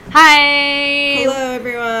Hi! Hello,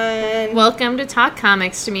 everyone. Welcome to Talk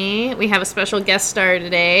Comics to Me. We have a special guest star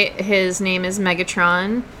today. His name is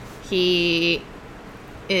Megatron. He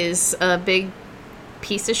is a big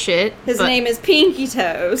piece of shit. His name is Pinky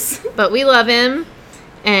Toes. But we love him.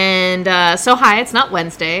 And so, hi, it's not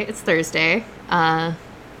Wednesday, it's Thursday.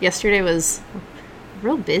 Yesterday was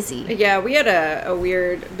real busy. Yeah, we had a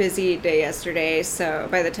weird, busy day yesterday, so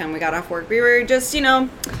by the time we got off work, we were just,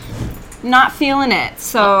 not feeling it,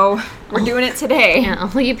 so we're doing it today. Yeah,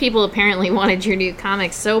 all you people apparently wanted your new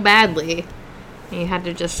comics so badly, you had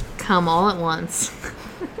to just come all at once.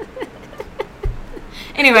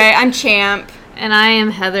 Anyway, I'm Champ. And I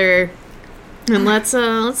am Heather. And let's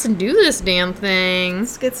do this damn thing.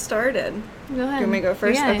 Let's get started. Go ahead. You want me to go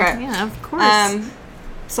first? Yeah, okay. Yeah, of course.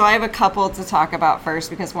 So I have a couple to talk about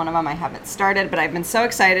first because one of them I haven't started, but I've been so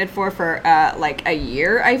excited for like a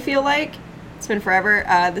year, I feel like. It's been forever.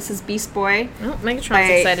 This is Beast Boy. Oh,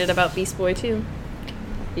 Megatron's excited about Beast Boy, too.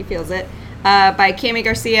 He feels it. By Cami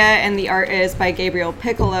Garcia, and the art is by Gabriel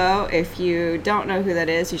Piccolo. If you don't know who that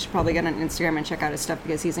is, you should probably get on Instagram and check out his stuff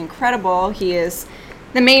because he's incredible. He is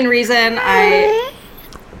the main reason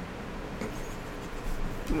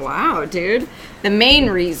Wow, dude. The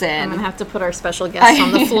main reason... I'm going to have to put our special guest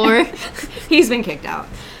on the floor. He's been kicked out.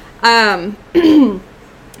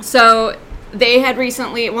 So... They had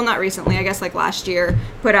recently, well, not recently, I guess like last year,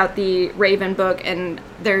 put out the Raven book, and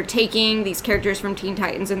they're taking these characters from Teen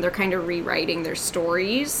Titans and they're kind of rewriting their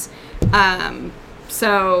stories.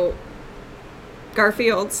 So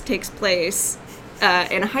Garfield's takes place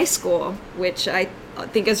in a high school, which I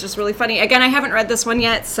think is just really funny. Again, I haven't read this one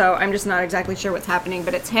yet, so I'm just not exactly sure what's happening,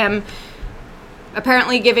 but it's him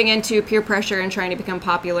apparently giving into peer pressure and trying to become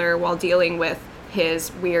popular while dealing with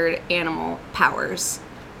his weird animal powers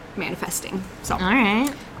manifesting. So, all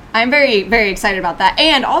right. I'm very, very excited about that.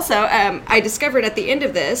 And also, I discovered at the end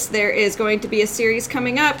of this, there is going to be a series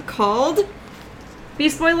coming up called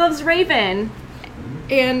Beast Boy Loves Raven.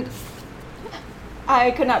 And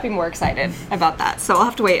I could not be more excited about that. So I'll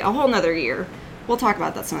have to wait a whole nother year. We'll talk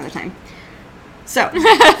about that some other time. So,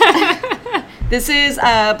 this is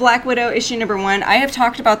Black Widow issue number 1. I have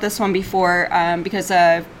talked about this one before because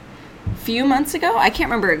few months ago, I can't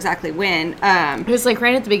remember exactly when. It was like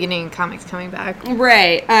right at the beginning of comics coming back.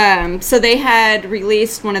 Right. So they had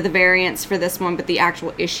released one of the variants for this one, but the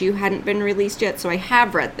actual issue hadn't been released yet, so I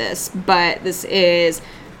have read this. But this is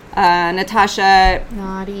Natasha...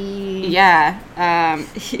 Naughty. Yeah.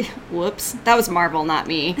 Whoops. That was Marvel, not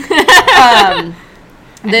me. I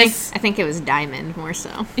think it was Diamond, more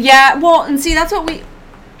so. Yeah, well, and see, that's what we...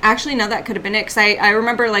 Actually, no, that could have been it, because I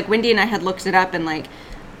remember, like, Wendy and I had looked it up, and, like,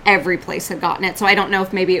 every place had gotten it, so I don't know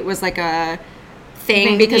if maybe it was like a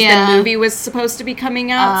thing because the movie was supposed to be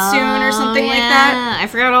coming out soon or something like that. I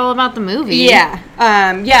forgot all about the movie. Yeah.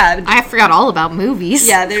 I forgot all about movies.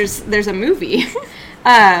 Yeah, there's a movie.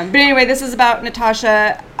 But anyway, this is about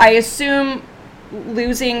Natasha, I assume,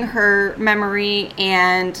 losing her memory,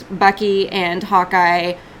 and Bucky and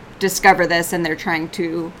Hawkeye discover this and they're trying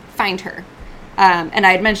to find her. And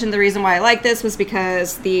I had mentioned the reason why I like this was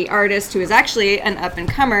because the artist, who is actually an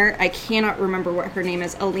up-and-comer, I cannot remember what her name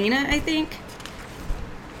is, Alina, I think?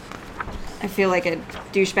 I feel like a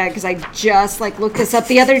douchebag because I just, looked this up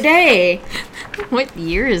the other day. What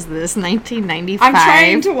year is this? 1995? I'm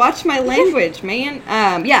trying to watch my language, man.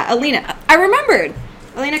 Yeah, Alina. I remembered.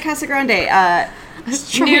 Alina Casagrande. I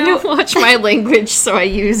was trying to watch my language, so I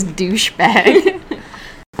used douchebag.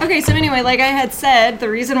 Okay, so anyway, like I had said, the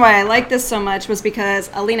reason why I like this so much was because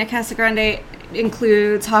Alina Casagrande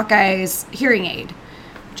includes Hawkeye's hearing aid,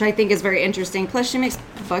 which I think is very interesting. Plus, she makes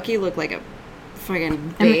Bucky look like a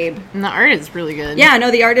friggin' babe. And the art is really good. Yeah, no,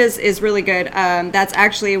 the art is really good. That's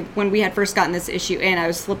actually, when we had first gotten this issue in, I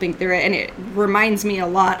was flipping through it, and it reminds me a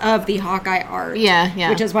lot of the Hawkeye art. Yeah.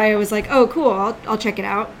 Which is why I was like, oh, cool, I'll check it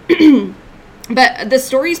out. But the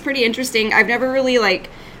story's pretty interesting. I've never really,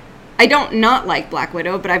 I don't not like Black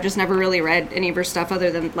Widow, but I've just never really read any of her stuff other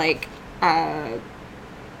than, I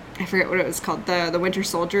forget what it was called, the Winter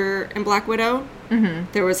Soldier and Black Widow.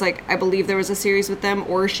 Mm-hmm. There was, I believe there was a series with them,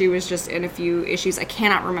 or she was just in a few issues. I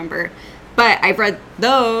cannot remember. But I've read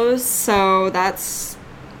those, so that's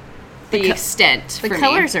the extent for me. The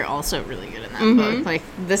colors are also really good in that book. Like,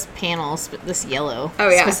 this panel, this yellow,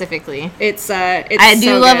 specifically. It's I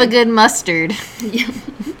do love a good mustard. Yeah.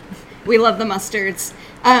 We love the mustards.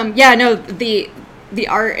 The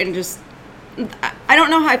art and just... I don't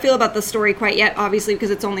know how I feel about the story quite yet, obviously, because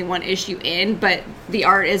it's only one issue in, but the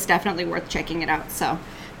art is definitely worth checking it out. So,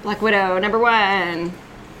 Black Widow, number 1.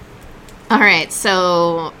 All right,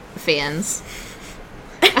 so, fans.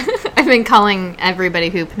 I've been calling everybody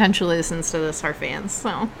who potentially listens to this our fans,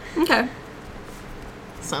 so. Okay.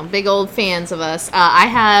 So, big old fans of us. I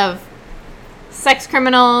have Sex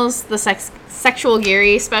Criminals, the Sexual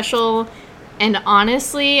Gary special, and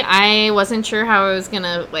honestly, I wasn't sure how I was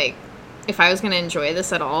gonna, like, if I was gonna enjoy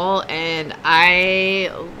this at all, and I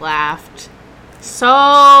laughed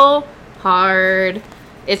so hard.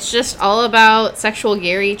 It's just all about Sexual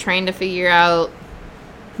Gary trying to figure out,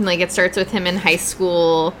 like, it starts with him in high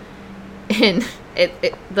school, and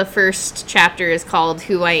the first chapter is called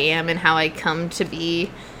Who I Am and How I Come to Be.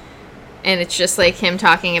 And it's just, like, him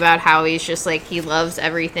talking about how he's just, like, he loves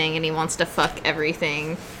everything and he wants to fuck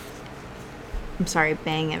everything. I'm sorry,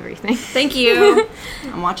 bang everything. Thank you.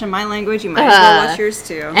 I'm watching my language. You might as well watch yours,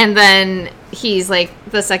 too. And then he's, like,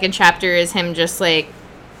 the second chapter is him just, like,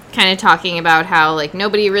 kind of talking about how, like,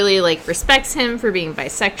 nobody really, like, respects him for being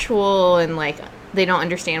bisexual and, like, they don't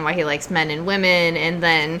understand why he likes men and women. And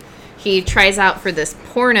then he tries out for this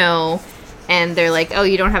porno and they're like, oh,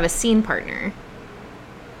 you don't have a scene partner.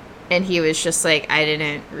 And he was just like, I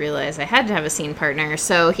didn't realize I had to have a scene partner.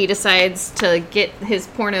 So he decides to get his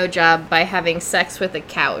porno job by having sex with a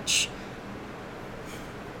couch.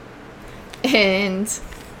 And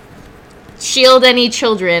shield any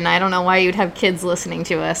children. I don't know why you'd have kids listening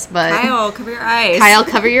to us, but... Kyle, cover your eyes. Kyle,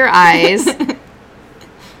 cover your eyes.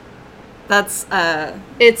 That's,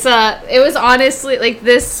 It was honestly, like,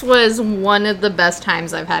 this was one of the best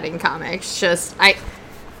times I've had in comics. Just, I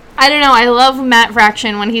don't know, I love Matt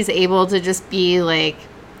Fraction when he's able to just be, like,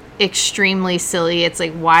 extremely silly. It's,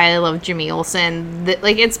 like, why I love Jimmy Olsen.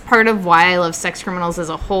 Like, it's part of why I love Sex Criminals as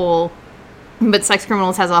a whole. But Sex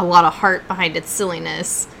Criminals has a lot of heart behind its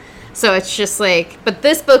silliness. So it's just, like... But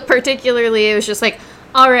this book particularly, it was just, like,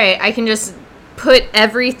 alright, I can just put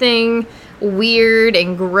everything weird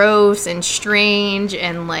and gross and strange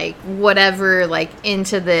and, like, whatever, like,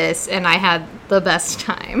 into this, and I had the best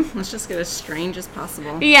time. Let's just get as strange as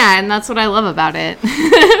possible. Yeah, and that's what I love about it.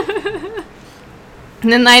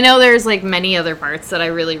 And then I know there's, like, many other parts that I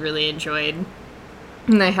really, really enjoyed.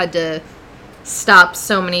 And I had to stop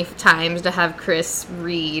so many times to have Chris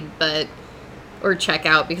read, or check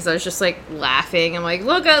out, because I was just, like, laughing. I'm like,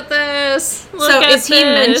 look at this! So is he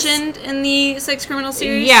mentioned in the Sex Criminal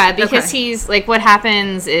series? Yeah, because he's, like, what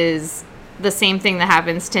happens is the same thing that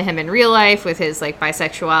happens to him in real life with his, like,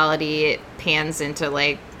 bisexuality. It pans into,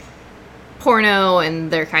 like, porno, and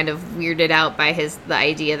they're kind of weirded out by the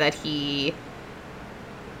idea that he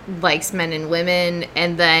likes men and women,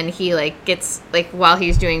 and then he, like, gets, like, while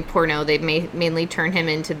he's doing porno, they mainly turn him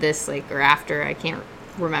into this, like, or after, I can't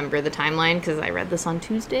remember the timeline because I read this on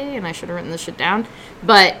Tuesday and I should have written this shit down,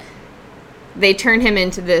 but they turn him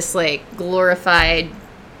into this, like, glorified,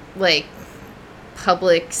 like,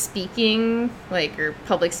 public speaking, like, or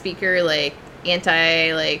public speaker, like,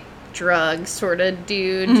 anti, like, drug sort of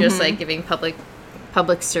dude, just, like, giving public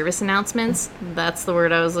service announcements. That's the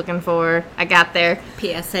word I was looking for. I got there.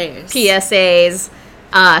 PSAs.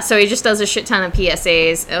 So he just does a shit ton of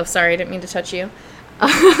PSAs. Oh, sorry, I didn't mean to touch you.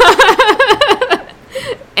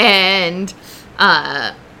 And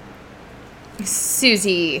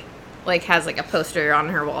Susie, like, has, like, a poster on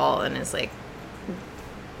her wall and is like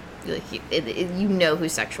you know who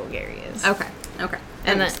Sexual Gary is. Okay.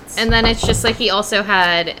 And then it's just, like, he also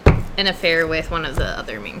had an affair with one of the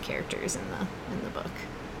other main characters in the book.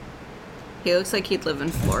 He looks like he'd live in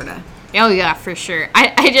Florida. Oh, yeah, for sure.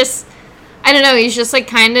 I don't know, he's just, like,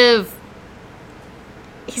 kind of...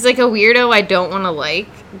 He's, like, a weirdo I don't want to like,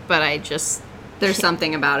 but I just... There's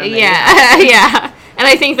something about him. Yeah, yeah. And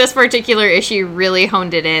I think this particular issue really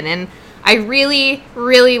honed it in, and I really,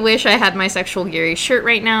 really wish I had my Sexual Gary shirt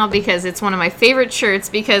right now, because it's one of my favorite shirts,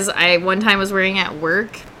 because I one time was wearing it at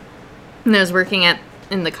work, and I was working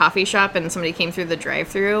in the coffee shop, and somebody came through the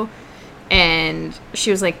drive-thru, and she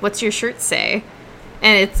was like, what's your shirt say?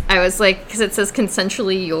 And I was like, because it says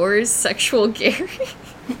consensually yours, Sexual Gary.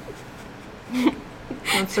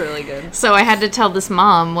 That's really good. So I had to tell this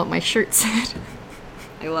mom what my shirt said.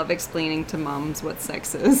 I love explaining to moms what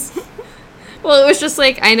sex is. Well, it was just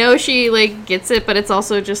like, I know she, like, gets it, but it's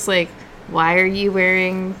also just like, what?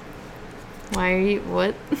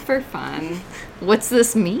 For fun. What's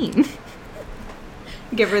this mean?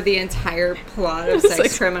 Give her the entire plot of Sex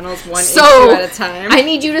like, Criminals one issue at a time. I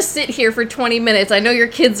need you to sit here for 20 minutes. I know your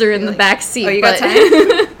kids are in the back seat. Oh, you got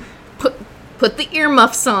time? Put the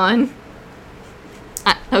earmuffs on.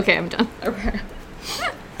 Okay, I'm done.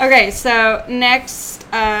 Okay, so next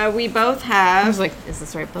we both have... I was like, is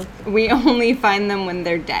this the right book? We only find them when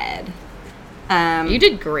they're dead. You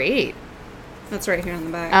did great. That's right here on the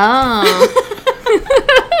back. Oh.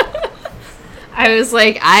 I was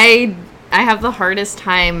like, I have the hardest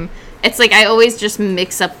time It's like I always just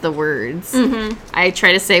mix up the words. I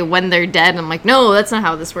try to say when they're dead. And I'm like, no, that's not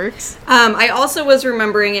how this works. I also was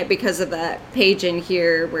remembering it because of that page in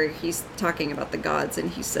here where he's talking about the gods and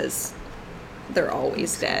he says they're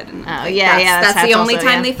always dead. And that's the only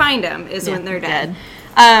time they find them is when they're dead.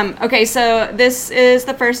 Okay, so this is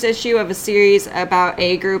the first issue of a series about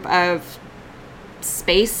a group of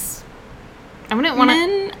space I wouldn't want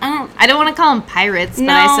to. I don't want to call them pirates, but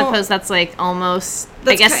I suppose that's like almost.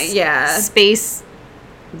 Space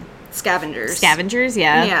scavengers. Scavengers,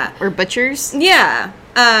 yeah, or butchers. Yeah.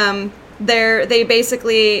 They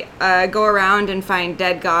basically go around and find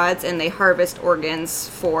dead gods, and they harvest organs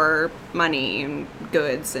for money and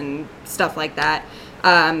goods and stuff like that.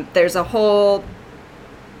 There's a whole,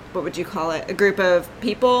 what would you call it? A group of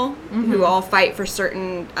people who all fight for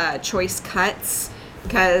certain choice cuts.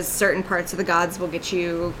 Because certain parts of the gods will get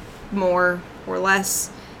you more or less.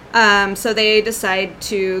 So they decide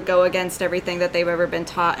to go against everything that they've ever been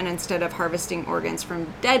taught, and instead of harvesting organs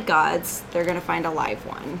from dead gods, they're going to find a live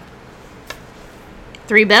one.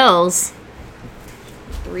 3 bells.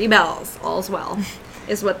 3 bells. All's well.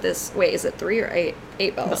 Is what this... Wait, is it 3 or 8?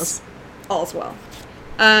 8 bells. All's well.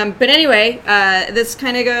 But anyway, this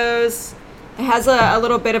kind of goes... It has a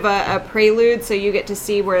little bit of a prelude, so you get to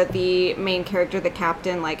see where the main character, the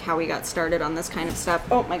captain, like how he got started on this kind of stuff.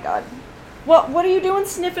 Oh my god. What are you doing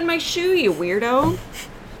sniffing my shoe, you weirdo?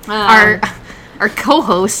 Our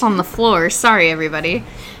co-host on the floor. Sorry, everybody.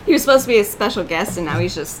 He was supposed to be a special guest, and now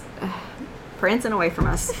he's just prancing away from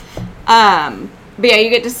us. But yeah, you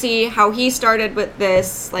get to see how he started with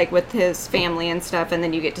this, like with his family and stuff, and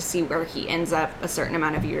then you get to see where he ends up a certain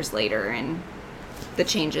amount of years later, and the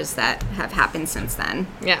changes that have happened since then.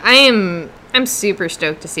 Yeah, I'm super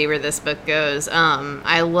stoked to see where this book goes.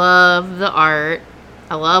 I love the art.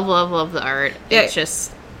 I love the art. Yeah.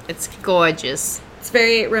 It's gorgeous. It's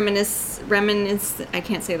very I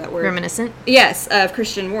can't say that word. Reminiscent? Yes, of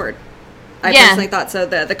Christian Ward. I personally thought so.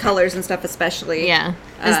 The colors and stuff especially. Yeah.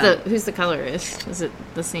 Who's the colorist? Is it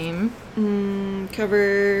the same?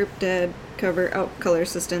 Color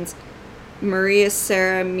assistants. Maria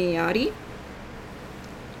Sarah Miotti.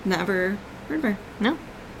 Never heard of her. No.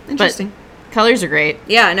 Interesting. But colors are great.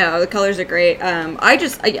 Yeah, no, the colors are great.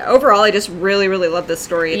 Overall, I just really, really love this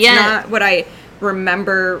story. It's not what I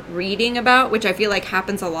remember reading about, which I feel like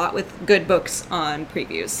happens a lot with good books on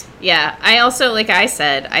previews. Yeah, I also, like I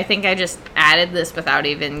said, I think I just added this without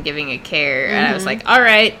even giving a care. And I was like, all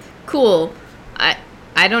right, cool. I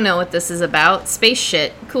don't know what this is about. Space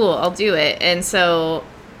shit. Cool, I'll do it. And so...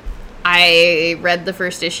 I read the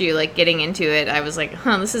first issue, like, getting into it. I was like,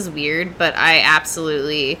 this is weird, but I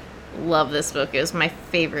absolutely love this book. It was my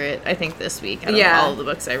favorite, I think, this week out of all of the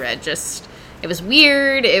books I read. Just, it was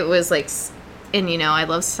weird. It was, like, and, you know, I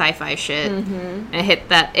love sci-fi shit. And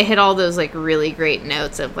it hit all those, like, really great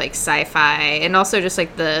notes of, like, sci-fi, and also just,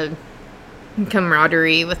 like, the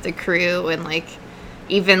camaraderie with the crew, and, like,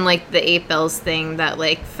 even, like, the 8 bells thing that,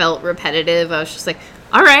 like, felt repetitive. I was just like,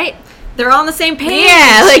 all right. They're all on the same page.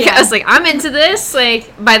 Yeah, like I was like, I'm into this.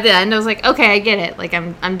 Like by the end, I was like, okay, I get it. Like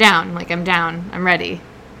I'm down. Like I'm down. I'm ready.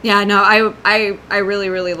 Yeah, no, I really,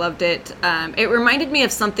 really loved it. It reminded me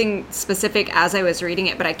of something specific as I was reading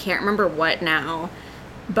it, but I can't remember what now.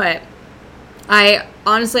 But I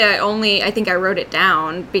think I wrote it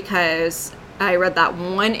down because I read that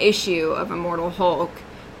one issue of Immortal Hulk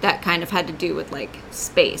that kind of had to do with like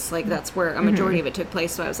space. Like that's where a majority of it took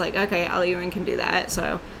place. So I was like, okay, Al Ewing can do that.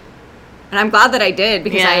 So. And I'm glad that I did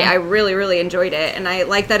because I really, really enjoyed it. And I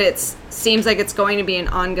like that it seems like it's going to be an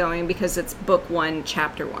ongoing because it's book 1,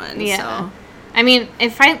 chapter 1. Yeah. So. I mean,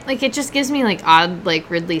 it just gives me like odd, like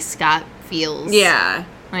Ridley Scott feels. Yeah.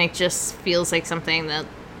 Like just feels like something that,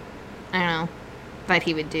 I don't know, that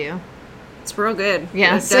he would do. It's real good.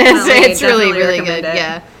 Yeah. It's really, really good.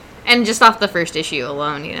 Yeah. And just off the first issue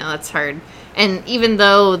alone, you know, that's hard. And even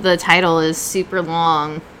though the title is super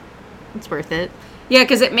long, it's worth it. Yeah,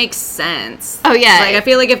 because it makes sense. Oh, yeah. Like, I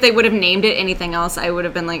feel like if they would have named it anything else, I would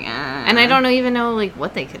have been like, And I don't even know, like,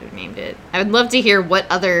 what they could have named it. I would love to hear what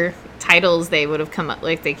other titles they would have came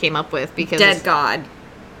up with, because... Dead God.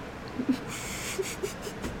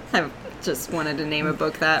 I've just wanted to name a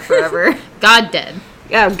book that forever. God Dead.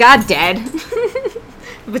 Oh, God Dead.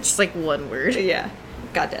 Which is, like, one word. Yeah.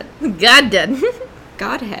 God Dead. God Dead.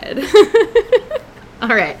 Godhead.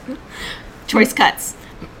 All right. Choice cuts.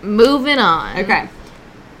 Moving on. Okay.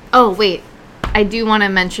 Oh, wait. I do want to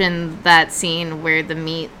mention that scene where the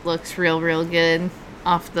meat looks real good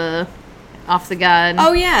off the god.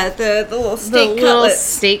 Oh, yeah. The little steak cutlets. Little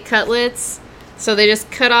steak cutlets. So they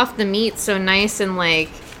just cut off the meat so nice, and, like,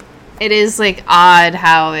 it is, like, odd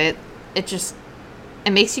how it just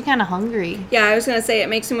it makes you kind of hungry. Yeah, I was gonna say it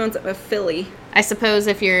makes me want a Philly. I suppose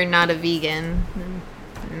if you're not a vegan,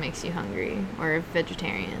 it makes you hungry, or a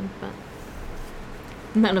vegetarian, but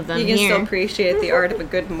none of them You can here. still appreciate the art of a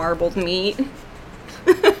good marbled meat.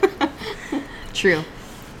 True.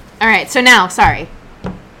 All right, so now, sorry,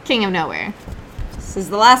 King of Nowhere. This is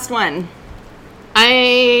the last one.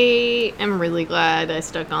 I am really glad I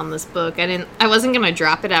stuck on this book. I wasn't gonna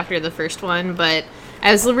drop it after the first one, but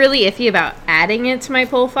I was really iffy about adding it to my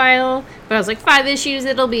pull file. But I was like, 5 issues,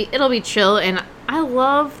 it'll be chill, and I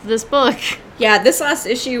love this book. Yeah, this last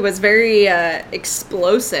issue was very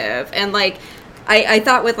explosive, and like I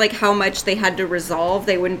thought with like how much they had to resolve,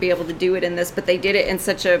 they wouldn't be able to do it in this, but they did it in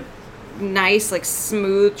such a nice, like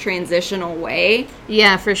smooth transitional way.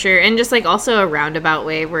 Yeah, for sure, and just like also a roundabout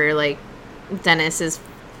way where like Dennis is,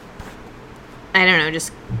 I don't know,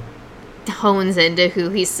 just hones into who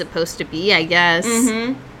he's supposed to be, I guess.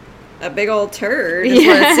 Mm-hmm. A big old turd is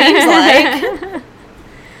what it seems like.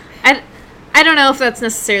 I don't know if that's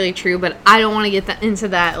necessarily true, but I don't want to get into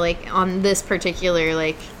that like on this particular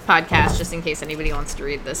like podcast, just in case anybody wants to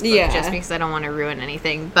read this book, just because I don't want to ruin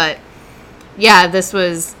anything. But yeah, this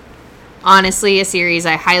was honestly a series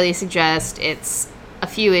I highly suggest. It's a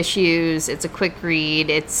few issues, it's a quick read,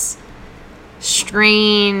 it's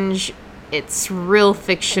strange, it's real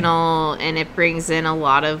fictional, and it brings in a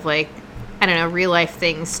lot of like, I don't know, real life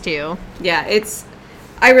things too. Yeah,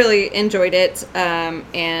 I really enjoyed it,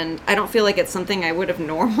 and I don't feel like it's something I would have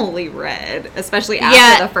normally read, especially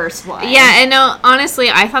after the first one. Yeah, and no,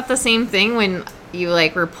 honestly, I thought the same thing when you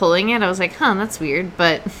like were pulling it. I was like, that's weird,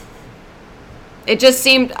 but it just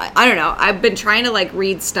seemed, I don't know, I've been trying to like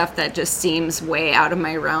read stuff that just seems way out of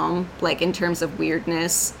my realm, like in terms of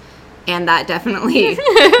weirdness, and that definitely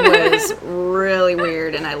was really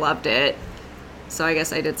weird, and I loved it. So I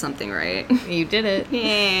guess I did something right. You did it.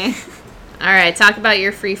 Yeah. All right, talk about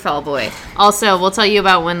your Free Fall boy. Also, we'll tell you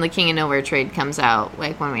about when the King of Nowhere trade comes out,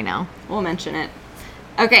 like when we know. We'll mention it.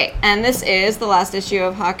 Okay, and this is the last issue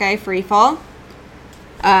of Hawkeye Free Fall.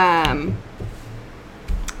 If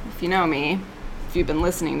you know me, if you've been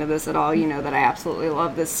listening to this at all, you know that I absolutely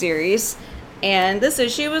love this series. And this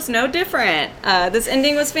issue was no different. This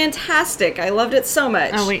ending was fantastic. I loved it so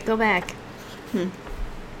much. Oh, wait, go back.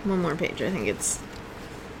 One more page, I think it's...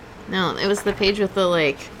 No, it was the page with the,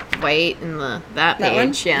 like, white and that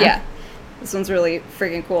page. One? Yeah. This one's really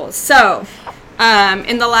freaking cool. So,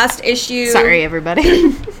 in the last issue... Sorry,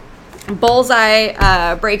 everybody.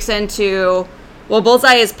 Bullseye breaks into... Well,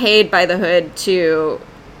 Bullseye is paid by the Hood to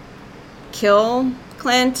kill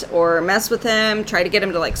Clint or mess with him, try to get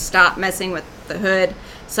him to, like, stop messing with the Hood.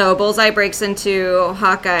 So Bullseye breaks into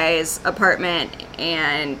Hawkeye's apartment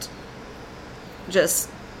and just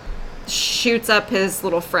shoots up his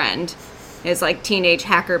little friend, his like teenage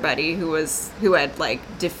hacker buddy who had like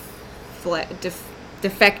defected.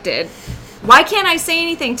 Why can't I say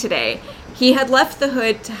anything today? He had left the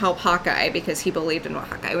Hood to help Hawkeye because he believed in what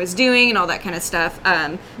Hawkeye was doing and all that kind of stuff.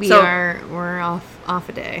 We're off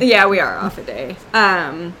a day. Yeah, we are off a day.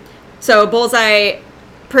 So Bullseye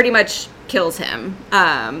pretty much kills him.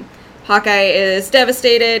 Hawkeye is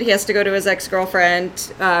devastated. He has to go to his ex-girlfriend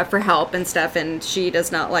for help and stuff, and she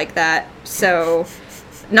does not like that. So,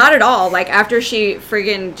 not at all. Like, after she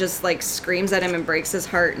friggin' just, like, screams at him and breaks his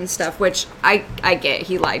heart and stuff, which I get.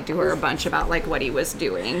 He lied to her a bunch about, like, what he was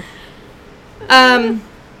doing. But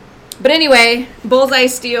anyway, Bullseye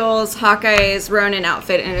steals Hawkeye's Ronin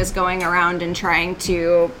outfit and is going around and trying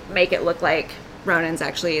to make it look like Ronin's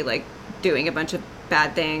actually, like, doing a bunch of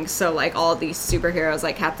bad things. So like all these superheroes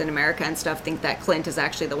like Captain America and stuff think that Clint is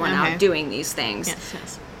actually the one out doing these things.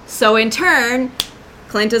 Yes. So in turn,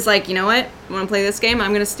 Clint is like, you know what? You want to play this game?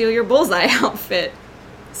 I'm going to steal your Bullseye outfit.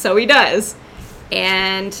 So he does.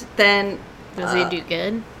 And then... Does he do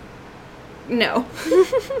good? No.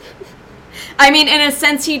 I mean, in a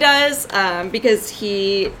sense he does, because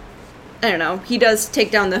he... I don't know. He does take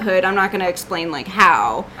down the Hood. I'm not going to explain like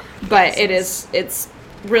how, but it's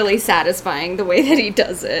really satisfying the way that he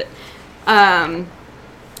does it. And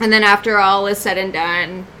then after all is said and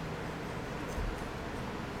done,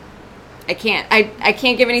 I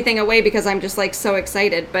can't give anything away because I'm just like so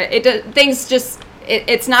excited, but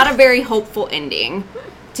it's not a very hopeful ending,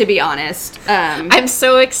 to be honest. I'm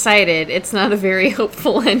so excited. It's not a very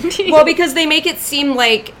hopeful ending. Well, because they make it seem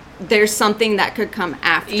like there's something that could come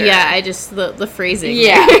after. Yeah, the phrasing.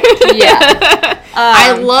 Yeah. Yeah.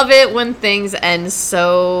 I love it when things end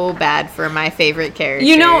so bad for my favorite characters.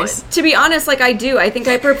 You know, to be honest, like I do. I think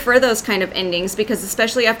I prefer those kind of endings because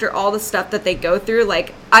especially after all the stuff that they go through,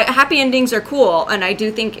 happy endings are cool, and I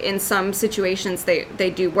do think in some situations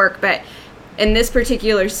they do work, but in this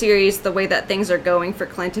particular series, the way that things are going for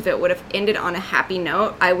Clint, if it would have ended on a happy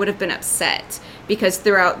note, I would have been upset. Because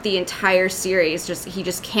throughout the entire series, he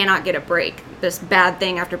just cannot get a break. This bad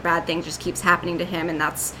thing after bad thing just keeps happening to him, and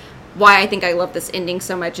that's why I think I love this ending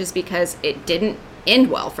so much, is because it didn't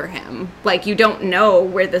end well for him. Like, you don't know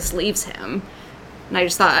where this leaves him. And I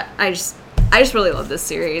just thought, I just really love this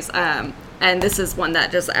series. And this is one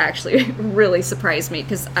that just actually really surprised me,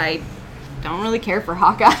 because I don't really care for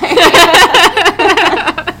Hawkeye.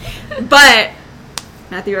 But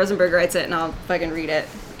Matthew Rosenberg writes it, and I'll fucking read it.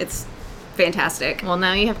 It's fantastic. Well,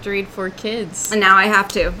 now you have to read 4 Kids. And now I have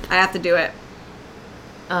to do it.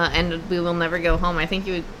 And We Will Never Go Home. I think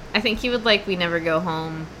you would like We Never Go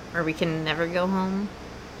Home, or We Can Never Go Home,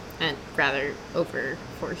 and rather over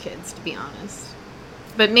 4 Kids, to be honest.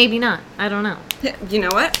 But maybe not. I don't know. You know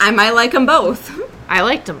what? I might like them both. I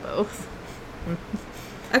liked them both.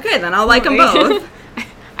 Okay, then I'll like them both.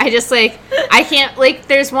 I just, like, I can't, like,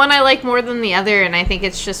 there's one I like more than the other, and I think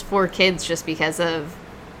it's just 4 Kids just because of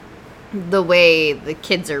the way the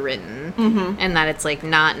kids are written. Mm-hmm. And that it's, like,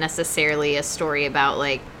 not necessarily a story about,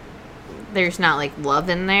 like, there's not, like, love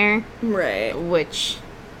in there. Right. Which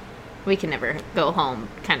We Can Never Go Home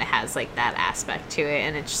kind of has, like, that aspect to it,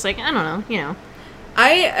 and it's just, like, I don't know, you know.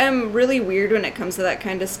 I am really weird when it comes to that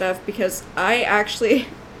kind of stuff, because I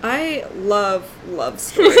love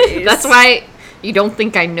stories. That's why you don't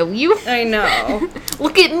think I know you? I know.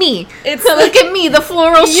 Look at me. Look at me, the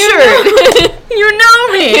floral shirt. You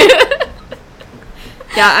know me.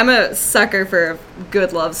 Yeah, I'm a sucker for a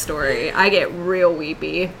good love story. I get real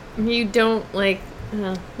weepy. You don't, like...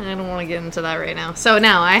 I don't want to get into that right now. So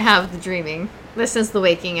now I have The Dreaming. This is The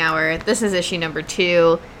Waking Hour. This is issue number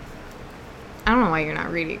 2. I don't know why you're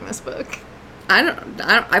not reading this book. I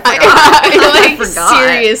forgot. I forgot.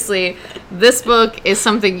 Seriously, this book is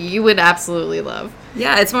something you would absolutely love.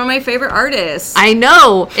 Yeah, it's one of my favorite artists. I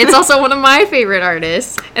know. It's also one of my favorite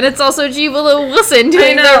artists. And it's also G. Willow Wilson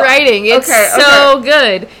doing the writing. It's so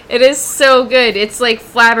good. It is so good. It's, like,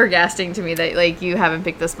 flabbergasting to me that, like, you haven't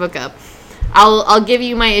picked this book up. I'll give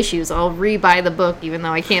you my issues. I'll rebuy the book, even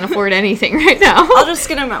though I can't afford anything right now. I'll just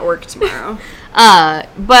get them at work tomorrow.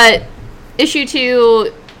 But issue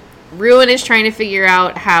 2, Ruin is trying to figure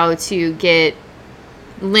out how to get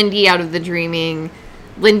Lindy out of the dreaming.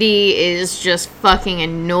 Lindy is just fucking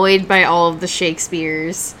annoyed by all of the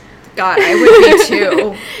Shakespeares. God, I would be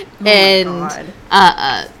too. And my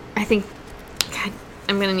God. I think, God,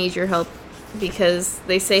 I'm gonna need your help because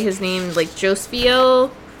they say his name like Jospiel.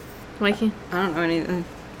 Why can't I don't know anything.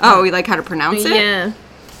 Oh, we like how to pronounce it? Yeah.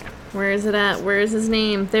 Where is it at? Where is his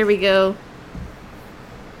name? There we go.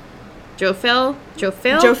 Jophiel?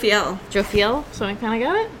 So I kind of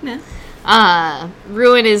got it? Yeah.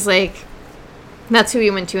 Ruin is like, that's who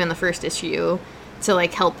he went to in the first issue to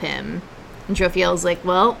like help him. And Jophiel's like,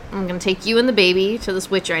 well, I'm going to take you and the baby to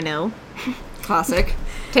this witch I know. Classic.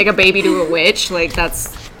 Take a baby to a witch. Like,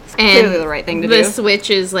 that's clearly the right thing to do. This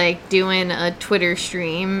witch is like doing a Twitter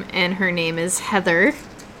stream and her name is Heather.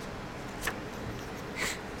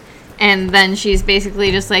 And then she's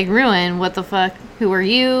basically just like, Ruin, what the fuck? Who are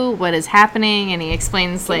you? What is happening? And he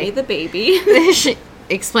explains, Give me the baby. she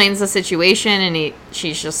explains the situation, and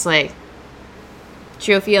she's just like,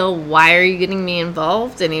 Jophiel, why are you getting me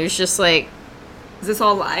involved? And he was just like... Is this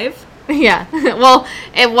all live? Yeah. Well,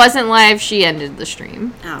 it wasn't live. She ended the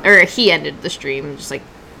stream. Oh. Or he ended the stream and just, like,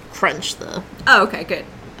 crunched the... Oh, okay, good.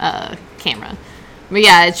 Camera. But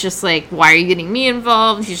yeah, it's just like, why are you getting me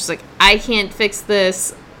involved? He's just like, I can't fix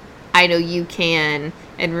this. I know you can.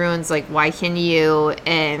 And Ruin's like, why can you?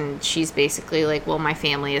 And she's basically like, well, my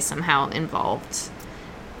family is somehow involved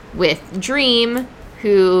with Dream,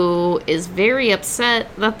 who is very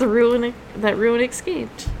upset that Ruin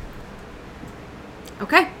escaped.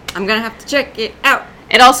 Okay, I'm gonna have to check it out.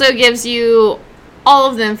 It also gives you all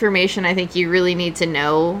of the information I think you really need to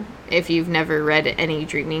know if you've never read any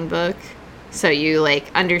Dreaming book. So you,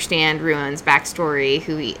 like, understand Ruin's backstory,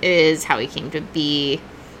 who he is, how he came to be.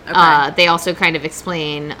 Okay. They also kind of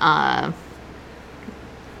explain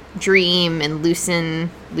Dream and Lucian,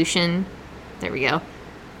 there we go,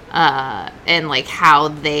 and like how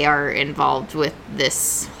they are involved with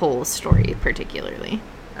this whole story particularly.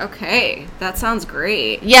 Okay, that sounds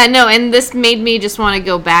great. Yeah, no, and this made me just want to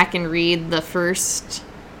go back and read the first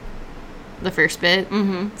bit.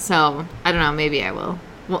 Mm-hmm. So I don't know, maybe I will.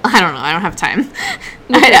 Well, I don't know. I don't have time.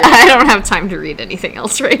 I don't have time to read anything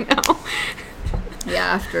else right now. Yeah,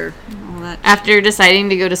 after all that. After deciding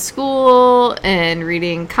to go to school and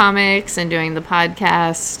reading comics and doing the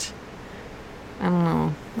podcast, I don't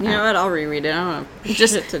know. You know what? I'll reread it. I don't have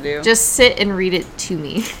shit to do. Just sit and read it to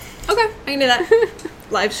me. Okay, I can do that.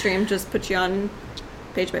 live stream just put you on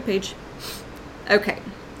page by page. Okay.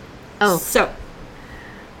 Oh, So,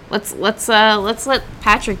 let's let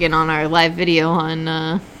Patrick in on our live video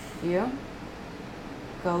on. you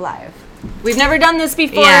go live. We've never done this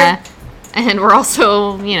before. Yeah, and we're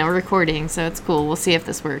also recording, so it's cool. We'll see if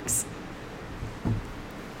this works.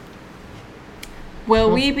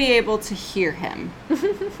 Will we be able to hear him?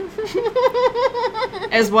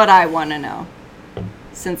 Is what I want to know.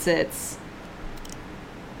 Since it's...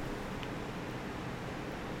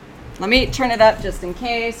 Let me turn it up just in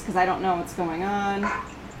case, because I don't know what's going on.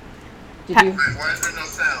 Did you... Why is there no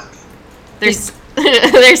sound? There's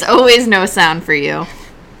there's always no sound for you.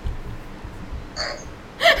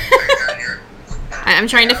 I'm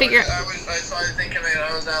trying to figure. I started thinking that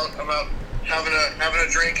I was out about having a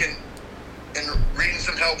drink and reading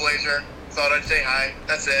some Hellblazer. Thought I'd say hi.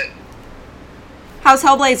 That's it. How's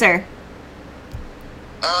Hellblazer?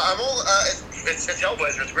 It's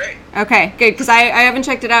Hellblazer. It's great. Okay, good, because I haven't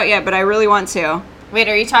checked it out yet, but I really want to. Wait,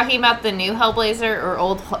 are you talking about the new Hellblazer or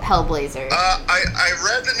old Hellblazer? I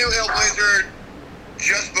read the new Hellblazer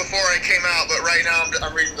just before I came out, but right now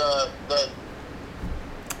I'm reading the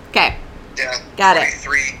Okay, yeah. Got it.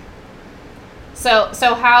 23.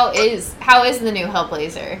 So how is the new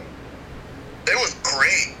Hellblazer? It was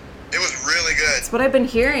great. It was really good. that's what I've been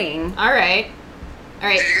hearing. All right. You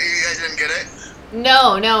guys didn't get it?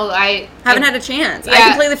 No, I Haven't had a chance. Yeah. I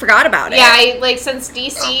completely forgot about it. Yeah, since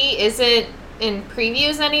DC isn't in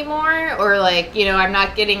previews anymore, or I'm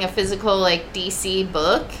not getting a physical DC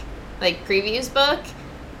book, previews book.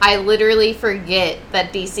 I literally forget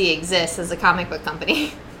that DC exists as a comic book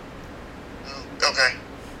company. Okay.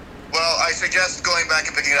 Well, I suggest going back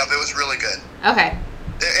and picking it up. It was really good. Okay.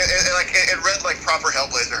 It read like proper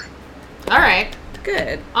Hellblazer. All right.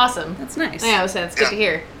 Good. Awesome. That's nice. Yeah, that's good Yeah. to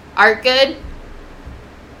hear. Art good?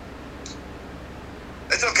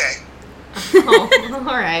 It's okay. Oh,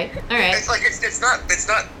 all right. It's like it's not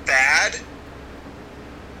bad.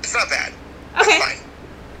 It's not bad. Okay.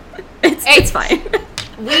 It's fine. It's fine.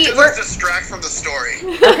 It doesn't distract from the story.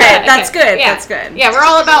 Okay, that's good. Yeah. That's good. Yeah, we're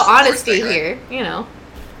all about Story honesty thing, right? here,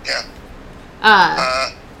 Yeah.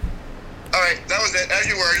 All right, that was it. As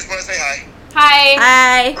you were, I just want to say hi.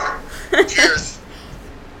 Hi. Hi. Cheers.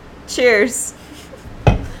 Cheers.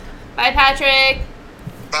 Bye, Patrick.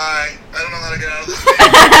 Bye. I don't know how to get out of this.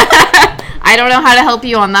 I don't know how to help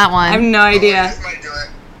you on that I have one. no Oh, idea. this might do it.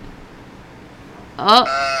 Oh.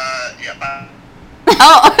 Yeah. Bye.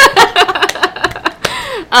 Oh.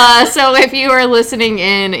 So if you are listening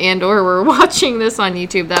in and or were watching this on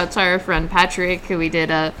YouTube, that's our friend Patrick, who we did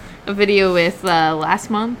a video with last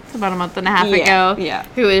month, about a month and a half ago. Yeah.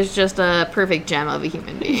 Who is just a perfect gem of a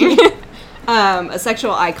human being. A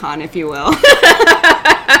sexual icon, if you will.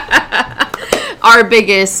 Our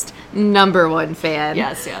biggest number one fan.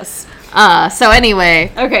 Yes. So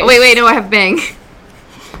anyway. Okay. Wait, no, I have Bang.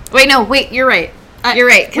 Wait, you're right. You're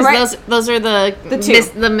right, because right. those are the two.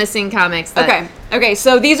 the missing comics. That, Okay,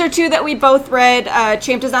 so these are two that we both read.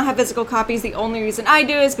 Champ does not have physical copies. The only reason I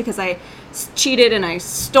do is because I cheated and I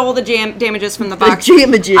stole the damages from the box.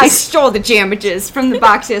 damages. I stole the damages from the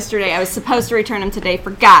box yesterday. I was supposed to return them today.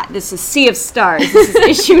 Forgot. This is Sea of Stars. This is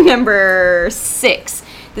issue number 6.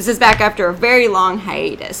 This is back after a very long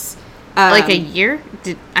hiatus. Like a year?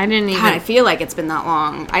 I didn't even... God, I feel like it's been that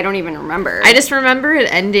long. I don't even remember. I just remember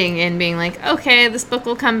it ending and being like, okay, this book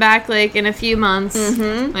will come back in a few months,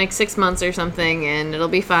 6 months or something, and it'll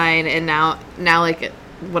be fine. And now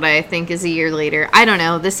what I think is a year later, I don't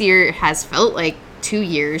know. This year has felt like 2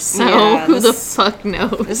 years, so Yeah, who the fuck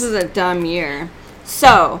knows? This is a dumb year.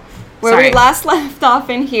 So, where Sorry. we last left off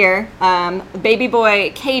in here, baby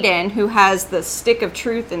boy Caden, who has the stick of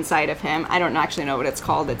truth inside of him. I don't actually know what it's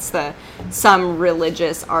called. It's some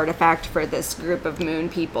religious artifact for this group of moon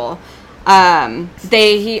people.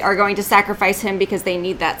 They are going to sacrifice him because they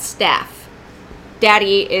need that staff.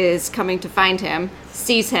 Daddy is coming to find him,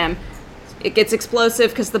 sees him. It gets explosive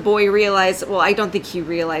because the boy realizes, well, I don't think he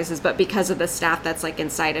realizes, but because of the staff that's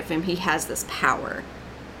inside of him, he has this power.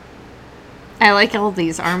 I like all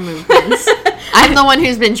these arm movements. I'm the one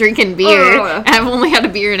who's been drinking beer. Oh. I've only had a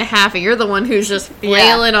beer and a half, and you're the one who's just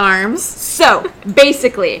flailing arms. So,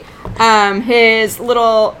 basically, his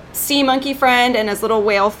little sea monkey friend and his little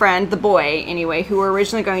whale friend, the boy, anyway, who were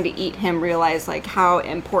originally going to eat him, realize, how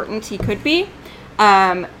important he could be.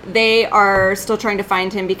 They are still trying to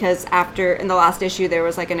find him because in the last issue, there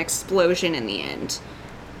was, an explosion in the end.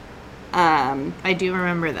 I do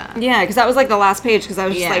remember that. Yeah, because that was, the last page, because I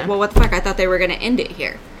was just Yeah. well, what the fuck? I thought they were going to end it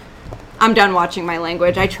here. I'm done watching my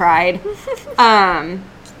language. I tried.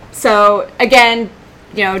 So, again,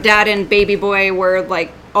 Dad and baby boy were,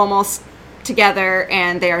 almost together,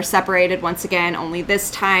 and they are separated once again. Only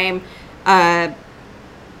this time,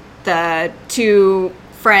 the two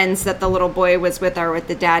friends that the little boy was with are with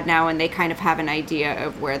the dad now, and they kind of have an idea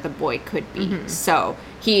of where the boy could be. So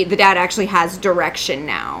the dad actually has direction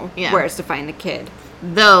now, where it's to find the kid.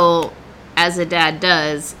 Though, as a dad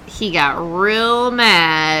does, he got real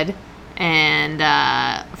mad and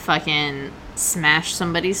fucking smashed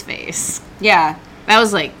somebody's face. Yeah. That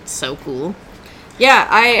was, like, so cool. Yeah,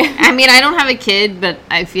 I mean, I don't have a kid, but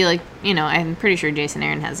I feel like, you know, I'm pretty sure Jason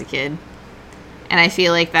Aaron has a kid. And I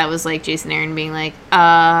feel like that was, like, Jason Aaron being like,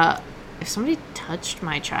 if somebody touched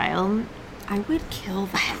my child, I would kill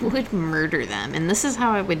them. I would murder them. And this is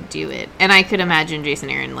how I would do it. And I could imagine Jason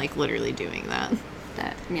Aaron, like, literally doing that.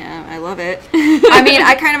 Yeah, I love it. I mean,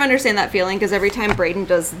 I kind of understand that feeling, because every time Brayden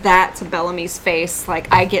does that to Bellamy's face,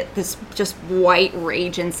 like, I get this just white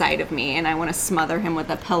rage inside of me, and I want to smother him with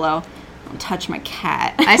a pillow. Don't touch my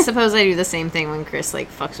cat. I suppose I do the same thing when Chris, like,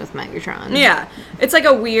 fucks with Megatron. Yeah. It's like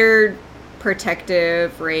a weird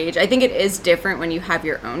protective rage. I think it is different when you have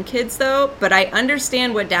your own kids, though, but I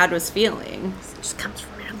understand what Dad was feeling. It just comes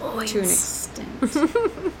from your loins. To an extent.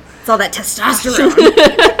 It's all that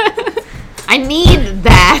testosterone. I need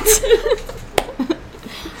that.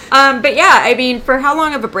 But yeah, I mean, for how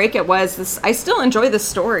long of a break it was, I still enjoy the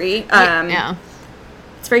story. Yeah.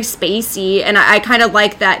 It's very spacey, and I kind of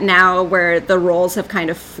like that now, where the roles have kind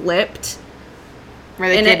of flipped. Where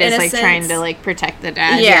the kid is, like, trying to, like, protect the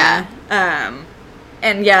dad. Yeah.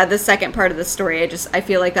 And yeah, the second part of the story, I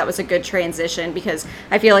feel like that was a good transition, because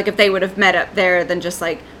I feel like if they would have met up there, then just,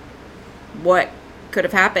 like, what could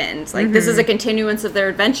have happened? Like, this is a continuance of their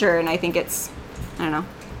adventure, and I think it's, I don't know.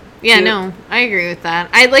 Yeah, no, I agree with that.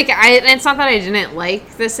 It's not that I didn't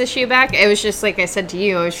like this issue back. It was just, like I said to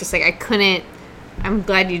you, I was just, like, I couldn't, I'm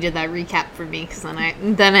glad you did that recap for me, because then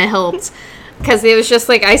it helped. Because it was just,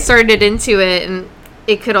 like, I started into it, and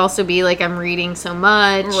it could also be, like, I'm reading so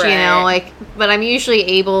much, you know, like, but I'm usually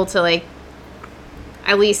able to, like,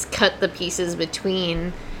 at least cut the pieces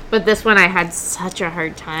between. But this one I had such a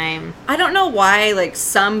hard time. I don't know why, like,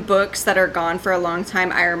 some books that are gone for a long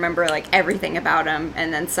time, I remember, like, everything about them,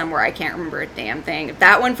 and then some where I can't remember a damn thing.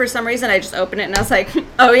 That one, for some reason, I just opened it and I was like,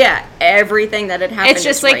 oh yeah, everything that had happened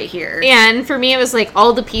is like, right here. Yeah, and for me it was like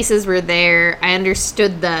all the pieces were there. I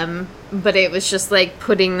understood them, but it was just like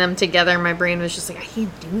putting them together. My brain was just like, I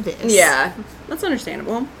can't do this. Yeah, that's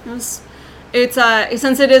understandable. It's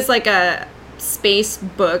since it is like a space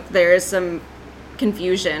book, there is some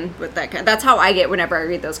confusion with that kind. That's how I get whenever I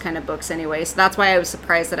read those kind of books anyway. So that's why I was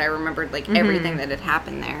surprised that I remembered, like, everything that had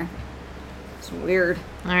happened there. It's weird.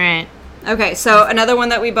 All right. Okay, so another one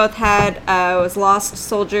that we both had was Lost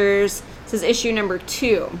Soldiers. This is issue number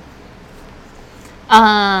 2.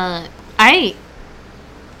 I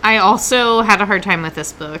also had a hard time with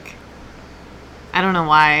this book. I don't know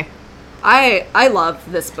why. I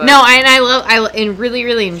love this book. No, I really,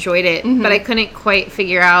 really enjoyed it, but I couldn't quite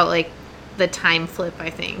figure out, like, the time flip, I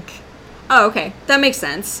think. Oh, okay. That makes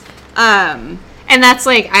sense. And that's,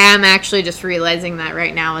 like, I am actually just realizing that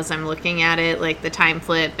right now as I'm looking at it, like, the time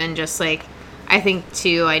flip, and just, like, I think,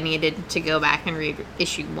 too, I needed to go back and read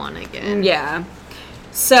issue 1 again. Yeah.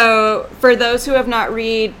 So, for those who have not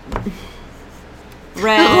read...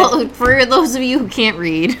 For those of you who can't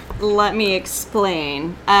read, let me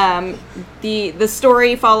explain. The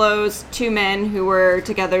story follows 2 men who were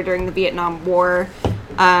together during the Vietnam War.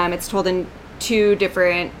 It's told in 2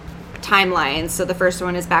 different timelines. So the first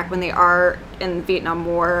one is back when they are in the Vietnam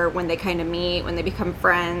War, when they kind of meet, when they become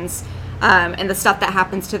friends, and the stuff that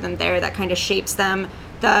happens to them there that kind of shapes them.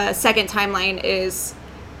 The second timeline is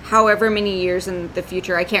however many years in the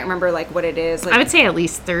future. I can't remember, like, what it is. Like, I would say at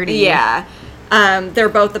least 30. Yeah. They're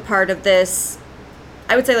both a part of this,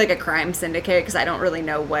 I would say, like, a crime syndicate, because I don't really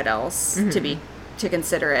know what else to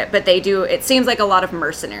consider it. But they do, it seems like a lot of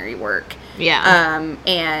mercenary work. Yeah.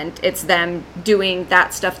 And it's them doing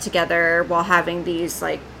that stuff together while having these,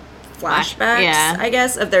 like, flashbacks, I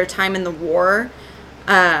guess, of their time in the war.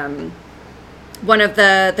 One of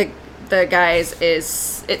the guys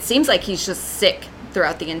is, it seems like he's just sick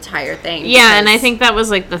throughout the entire thing. Yeah, and I think that was,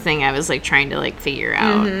 like, the thing I was, like, trying to, like, figure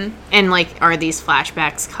out. And, like, are these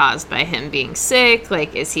flashbacks caused by him being sick?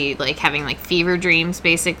 Like, is he, like, having, like, fever dreams,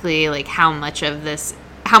 basically? Like, how much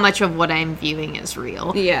of what I'm viewing is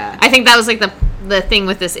real? Yeah. I think that was, like, the thing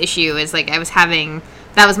with this issue is, like, that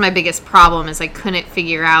was my biggest problem, is I couldn't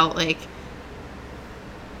figure out, like,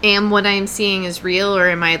 am what I'm seeing is real, or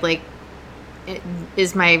am I, like,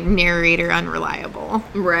 is my narrator unreliable?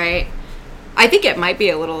 Right. I think it might be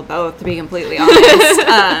a little of both, to be completely honest.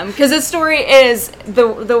 Because the story is,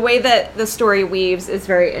 the way that the story weaves is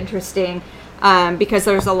very interesting. because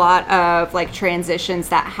there's a lot of like transitions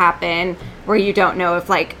that happen where you don't know if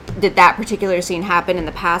like did that particular scene happen in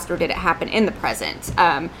the past or did it happen in the present.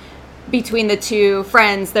 Between the two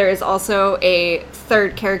friends, there is also a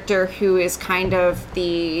third character who is kind of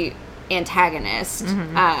the antagonist.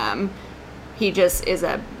 He just is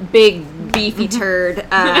a big beefy turd,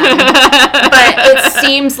 but it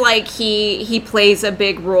seems like he plays a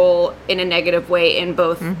big role in a negative way in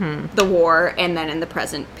both the war and then in the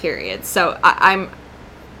present period. So I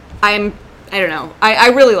don't know. I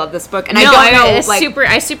really love this book, and I don't know.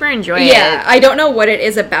 I super enjoy it. Yeah, I don't know what it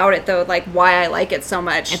is about it though. Like why I like it so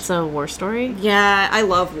much. It's a war story. Yeah, I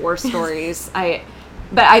love war stories.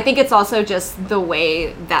 But I think it's also just the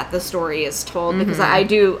way that the story is told, because I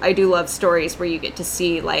do love stories where you get to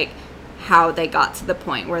see like how they got to the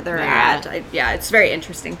point where they're at. It's very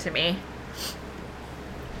interesting to me.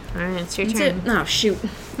 All right, it's your turn. Oh shoot.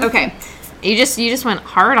 Okay. You just went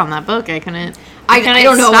hard on that book. I couldn't I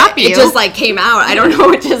don't know. Stop you. It just like came out. I don't know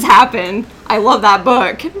what just happened. I love that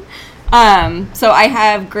book. So I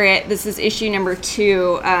have Grit. This is issue number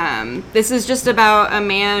 2. This is just about a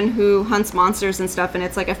man who hunts monsters and stuff, and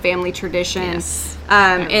it's like a family tradition. Yes.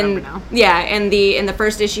 I remember now. Yeah, in the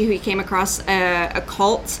first issue, he came across a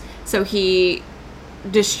cult. So he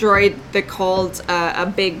destroyed the cult.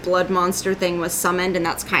 A big blood monster thing was summoned, and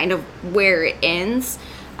that's kind of where it ends.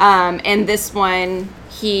 And this one,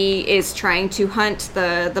 he is trying to hunt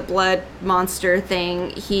the blood monster thing.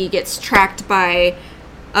 He gets tracked by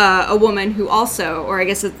a woman who also, or I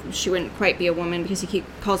guess she wouldn't quite be a woman because he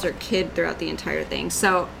calls her kid throughout the entire thing.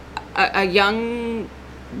 So a young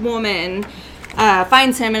woman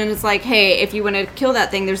finds him and is like, hey, if you want to kill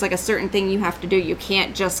that thing, there's like a certain thing you have to do. You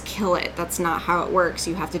can't just kill it. That's not how it works.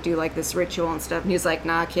 You have to do like this ritual and stuff. And he's like,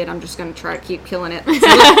 nah, kid, I'm just going to try to keep killing it. That's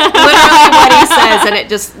literally what he says, and it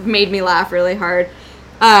just made me laugh really hard.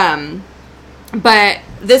 But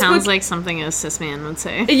this sounds book, like something a cis man would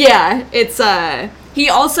say. Yeah, it's he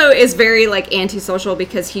also is very like antisocial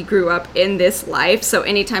because he grew up in this life. So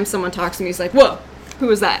anytime someone talks to me, he's like, "Whoa, who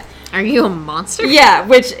was that?" Are you a monster? Yeah,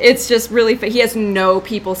 which it's just really he has no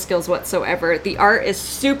people skills whatsoever. The art is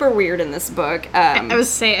super weird in this book. I was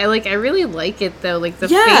saying, I really like it though. Like the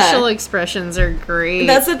facial expressions are great.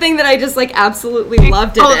 That's the thing that I just like absolutely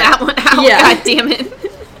loved it. Oh, that one out! Yeah. God damn it!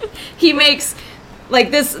 He makes like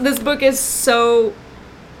this book is so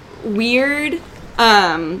weird.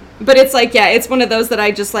 But it's like, yeah, it's one of those that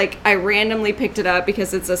I just like, I randomly picked it up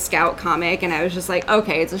because it's a Scout comic and I was just like,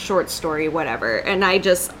 okay, it's a short story, whatever. And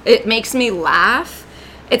it makes me laugh.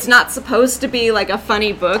 It's not supposed to be like a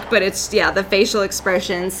funny book, but it's, yeah, the facial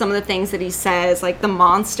expressions, some of the things that he says, like the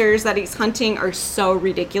monsters that he's hunting are so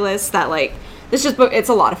ridiculous that like, it's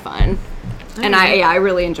a lot of fun. Mm-hmm. And I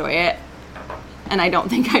really enjoy it. And I don't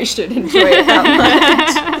think I should enjoy it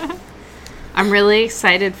that much. I'm really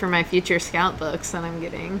excited for my future Scout books that I'm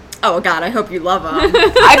getting. Oh, God, I hope you love them.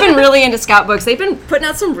 I've been really into Scout books. They've been putting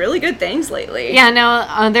out some really good things lately. Yeah,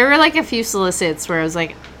 no, there were like a few solicits where I was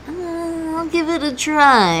like, I'll give it a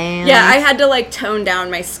try. Yeah, I had to like tone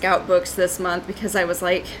down my Scout books this month because I was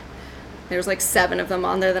like, there was like 7 of them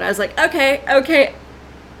on there that I was like, okay,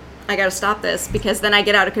 I gotta stop this because then I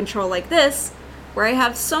get out of control like this where I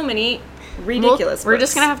have so many ridiculous We're books.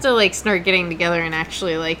 just gonna have to like start getting together and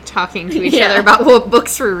actually like talking to each other about what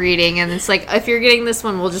books we're reading, and it's like if you're getting this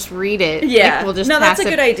one, we'll just read it. Yeah, like, we'll just that's a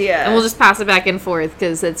good idea, and we'll just pass it back and forth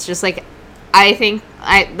because it's just like I think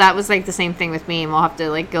that was like the same thing with me, and we'll have to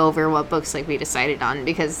like go over what books like we decided on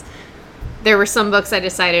because there were some books I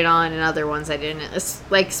decided on and other ones I didn't.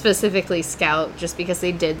 Like specifically Scout, just because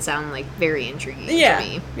they did sound like very intriguing to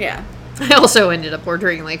me. Yeah. I also ended up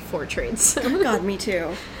ordering like 4 trades. Oh God, me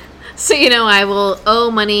too. So, I will owe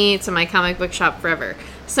money to my comic book shop forever.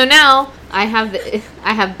 So now I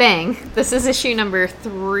have Bang. This is issue number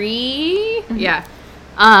 3. Mm-hmm.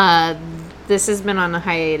 Yeah. This has been on a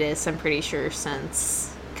hiatus, I'm pretty sure,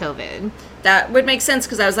 since COVID. That would make sense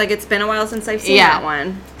because I was like, it's been a while since I've seen that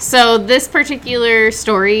one. So this particular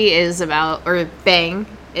story is about, or Bang,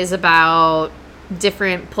 is about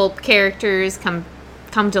different pulp characters come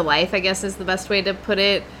to life, I guess is the best way to put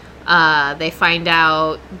it. They find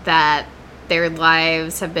out that their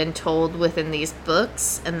lives have been told within these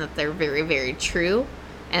books and that they're very, very true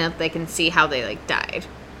and that they can see how they like died.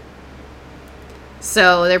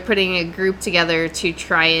 So they're putting a group together to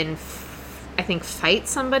try and I think fight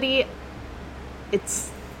somebody.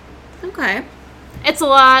 It's okay. It's a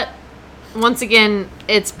lot. Once again,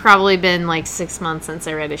 it's probably been like 6 months since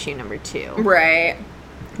I read issue number 2. Right.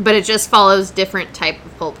 But it just follows different type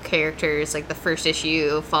of pulp characters. Like the first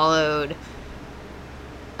issue followed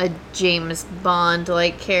a James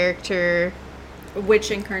Bond-like character. Which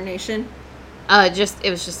incarnation? It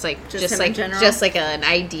was just like Just him in general? just like an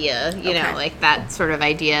idea, you know, Okay. like that sort of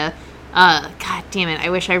idea. God damn it!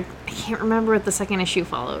 I can't remember what the second issue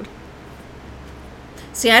followed.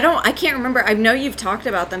 See, I can't remember. I know you've talked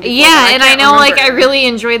about them before. Yeah, but and I can't know, like, I remember. really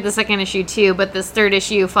enjoyed the second issue too, but this third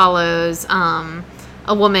issue follows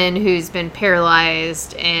a woman who's been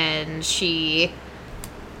paralyzed, and she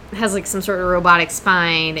has, like, some sort of robotic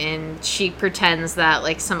spine, and she pretends that,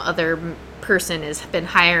 like, some other person has been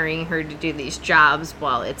hiring her to do these jobs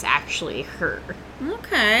while it's actually her.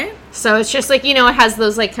 Okay. So it's just, like, you know, it has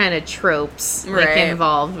those, like, kind of tropes, like, Right.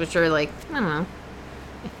 involved, which are, like, I don't know.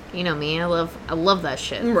 You know me, I love that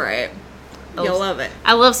shit. Right. You'll love it.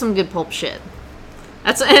 I love some good pulp shit.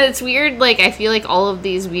 And it's weird, like, I feel like all of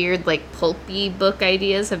these weird, like, pulpy book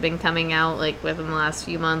ideas have been coming out, like, within the last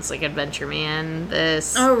few months, like Adventure Man,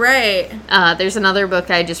 this. Oh, right. There's another book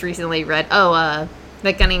I just recently read.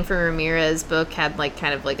 The Gunning for Ramirez book had, like,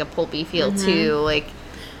 kind of, like, a pulpy feel, too. Like,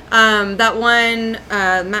 That one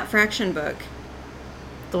Matt Fraction book.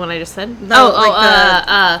 the one I just said?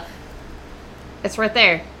 The- It's right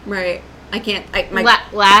there. Right. I can't.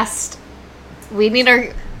 We need our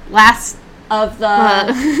last... Of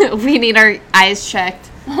the. we need our eyes checked.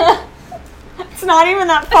 It's not even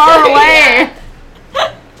that far away.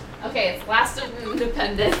 Okay, it's Last of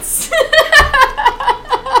Independence.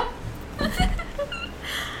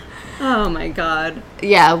 Oh my god.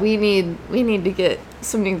 Yeah, we need to get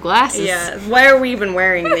some new glasses. Yeah. Why are we even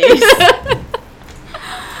wearing these?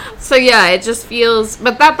 So yeah, it just feels.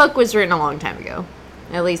 But that book was written a long time ago,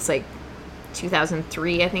 at least like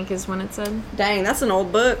 2003, I think is when it said. Dang, that's an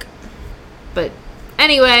old book. But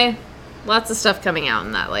anyway, lots of stuff coming out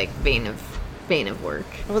in that like vein of work.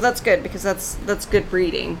 Well, that's good because that's good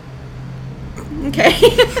reading. Okay.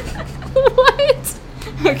 What?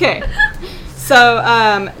 Okay.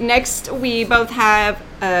 So next we both have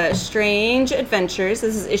Strange Adventures.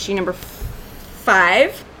 This is issue number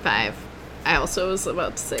 5. 5. I also was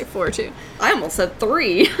about to say 4 too. I almost said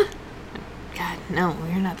 3. God, no,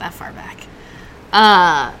 we're not that far back.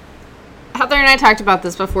 Heather and I talked about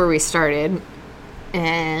this before we started,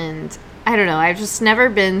 and I don't know, I've just never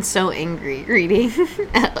been so angry reading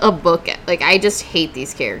a book. Like, I just hate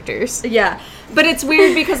these characters. Yeah, but it's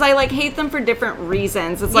weird because I like hate them for different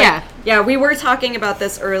reasons. It's like, yeah, we were talking about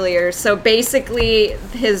this earlier. So basically,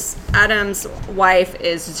 Adam's wife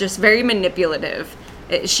is just very manipulative.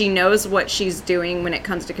 She knows what she's doing when it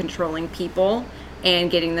comes to controlling people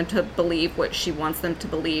and getting them to believe what she wants them to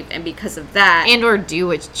believe, and because of that, And or do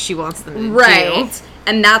what she wants them to do. right.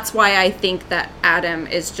 And that's why I think that Adam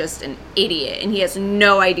is just an idiot and he has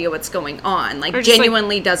no idea what's going on. Like, Or just,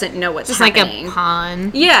 genuinely doesn't know what's Just happening. like a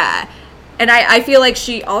pawn. Yeah. And I feel like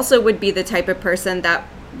she also would be the type of person that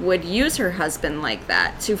would use her husband like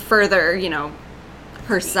that to further,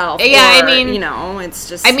 herself. Yeah, or, I mean... it's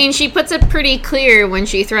just... I mean, she puts it pretty clear when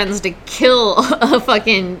she threatens to kill a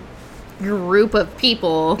fucking group of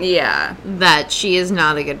people Yeah. that she is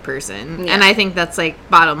not a good person. Yeah. And I think that's, like,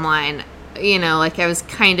 bottom line. Like,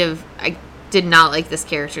 I did not like this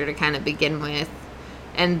character to kind of begin with.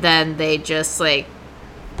 And then they just, like,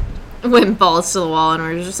 went balls to the wall and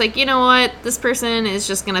were just like, you know what? This person is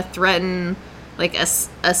just going to threaten, like, a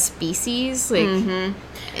species. Like, and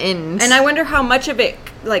And I wonder how much of it,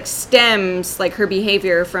 like, stems, like, her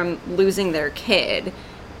behavior from losing their kid,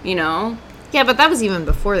 Yeah, but that was even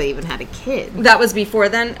before they even had a kid. That was before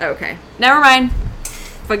then? Okay. Never mind.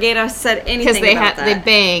 Forget I said anything Because about they that.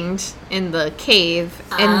 banged in the cave,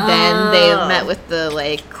 and then they met with the,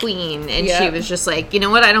 like, queen, and she Yep. was just like, you know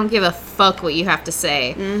what, I don't give a fuck what you have to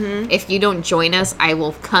say. Mm-hmm. If you don't join us, I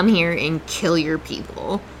will come here and kill your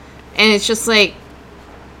people. And it's just like,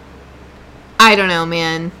 I don't know,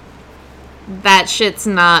 man. That shit's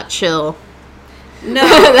not chill. No,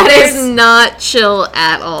 That there's- is not chill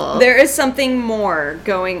at all. There is something more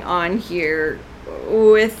going on here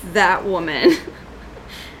with that woman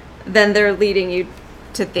than they're leading you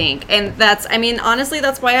to think. And that's, I mean, honestly,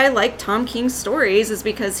 that's why I like Tom King's stories, is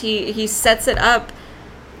because he sets it up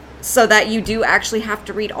so that you do actually have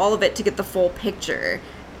to read all of it to get the full picture.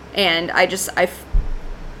 And I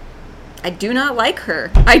do not like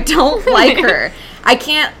her. I don't like her. I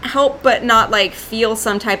can't help but not, like, feel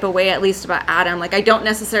some type of way, at least about Adam. Like, I don't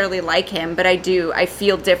necessarily like him, but I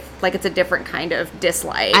feel like it's a different kind of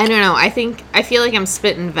dislike. I don't know. I feel like I'm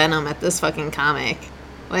spitting venom at this fucking comic.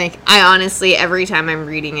 Like, I honestly, every time I'm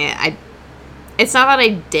reading it, it's not that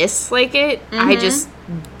I dislike it, I just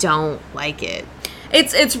don't like it.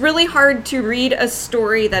 It's really hard to read a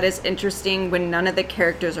story that is interesting when none of the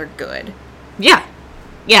characters are good. Yeah.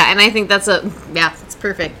 Yeah, and I think it's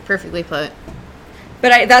perfect. Perfectly put.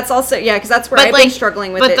 But that's also, because that's where I've been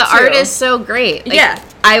struggling with it, But the art is so great. Like, yeah.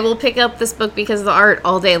 I will pick up this book because of the art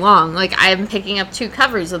all day long. Like, I'm picking up 2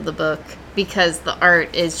 covers of the book because the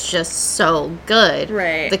art is just so good.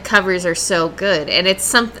 Right. The covers are so good. And it's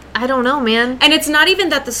something, I don't know, man. And it's not even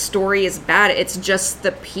that the story is bad, it's just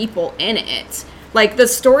the people in it. Like, the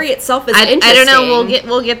story itself is interesting. I don't know,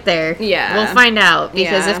 we'll get there. Yeah. We'll find out.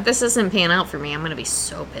 Because Yeah. if this doesn't pan out for me, I'm going to be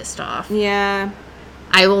so pissed off. Yeah.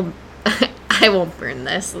 I will... I won't burn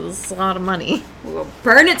this. This is a lot of money. We'll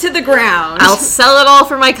burn it to the ground. I'll sell it all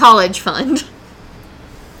for my college fund.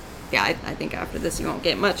 Yeah, I think after this you won't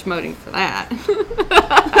get much moting for that.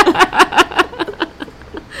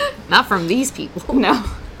 Not from these people. No.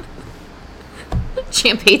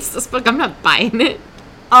 Champ hates this book. I'm not buying it.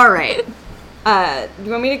 All right.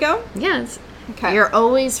 You want me to go? Yes. Okay. You're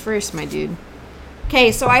always first, my dude.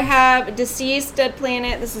 Okay, so I have Deceased Dead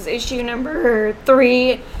Planet. This is issue number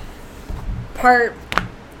 3, part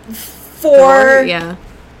 4 Yeah.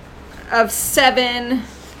 of 7.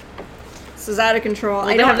 This is out of control.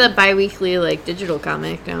 I don't have the bi-weekly, like, digital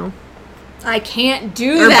comic now. I can't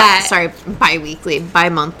do Or that. sorry, bi-weekly,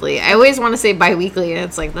 bi-monthly. I always want to say bi-weekly, and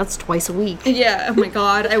it's like, that's twice a week. Yeah, oh my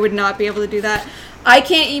god, I would not be able to do that. I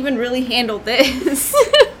can't even really handle this.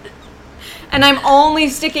 And I'm only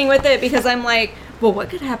sticking with it because I'm like, well, what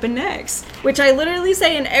could happen next? Which I literally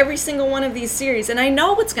say in every single one of these series, and I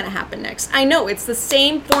know what's going to happen next. I know, it's the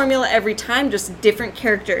same formula every time, just different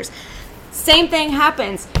characters. Same thing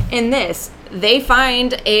happens in this. They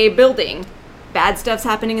find a building. Bad stuff's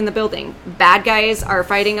happening in the building. Bad guys are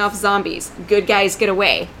fighting off zombies. Good guys get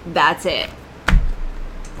away. That's it.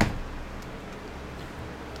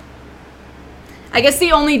 I guess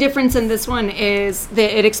the only difference in this one is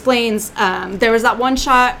that it explains, there was that one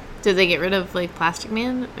shot. Did they get rid of, like, Plastic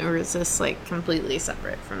Man? Or is this, like, completely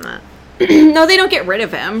separate from that? No, they don't get rid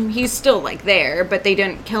of him. He's still, like, there, but they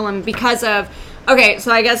didn't kill him because of... Okay,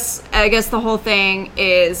 so I guess the whole thing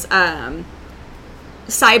is,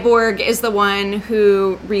 Cyborg is the one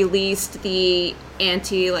who released the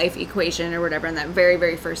anti-life equation or whatever in that very,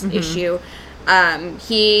 very first issue.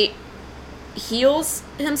 He heals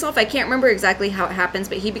himself. I can't remember exactly how it happens,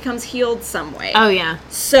 but he becomes healed some way. Oh, yeah.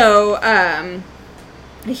 So,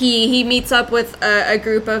 he meets up with a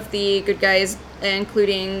group of the good guys,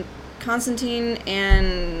 including Constantine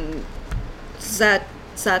and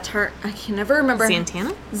Zatar. I can never remember.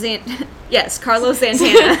 Santana? Yes, Carlos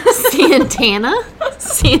Santana. Santana?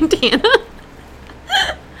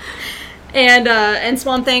 And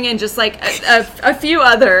Swamp Thing and just like a few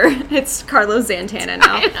other. It's Carlos Santana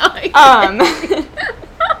now.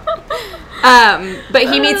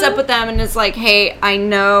 But he meets up with them and is like, hey, I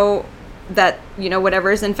know that, you know, whatever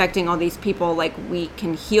is infecting all these people, like, we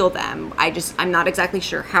can heal them. I'm not exactly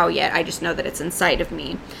sure how yet. I just know that it's inside of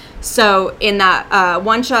me. So in that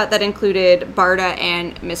one shot that included Barda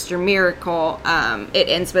and Mr. Miracle, it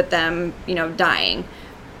ends with them, you know, dying.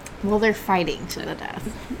 Well, they're fighting to the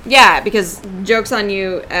death. Yeah, because joke's on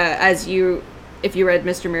you, if you read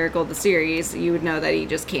Mr. Miracle, the series, you would know that he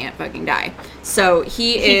just can't fucking die. So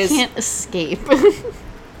he can't escape.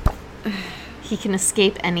 He can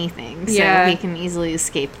escape anything, so he can easily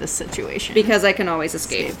escape this situation. Because I can always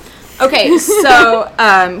escape. Okay,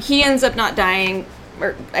 so he ends up not dying,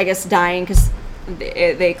 or I guess dying because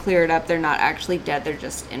they clear it up. They're not actually dead, they're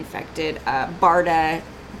just infected. Barda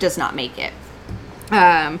does not make it.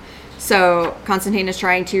 So Constantine is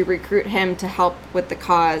trying to recruit him to help with the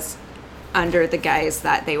cause under the guise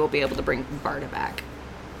that they will be able to bring Barda back.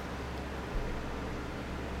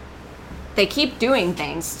 They keep doing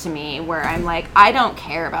things to me where I'm like, I don't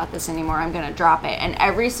care about this anymore. I'm going to drop it. And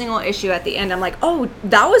every single issue at the end, I'm like, oh,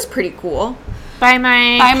 that was pretty cool. Bye,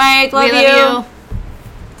 Mike. Bye, Mike. Love you.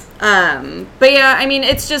 But yeah, I mean,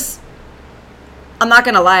 it's just, I'm not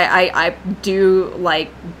going to lie. I do like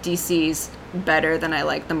DC's better than I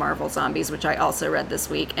like the Marvel Zombies, which I also read this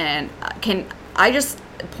week. And can I just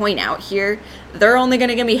point out here, they're only going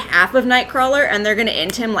to give me half of Nightcrawler and they're going to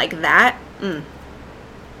end him like that?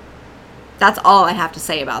 That's all I have to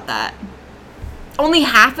say about that. Only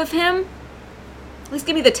half of him? At least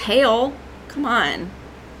give me the tail. Come on.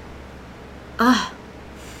 Ugh.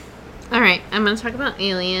 Alright, I'm going to talk about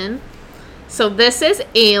Alien. So this is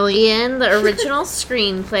Alien, the original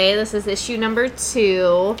screenplay. This is issue number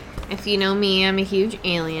 2. If you know me, I'm a huge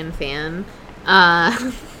Alien fan.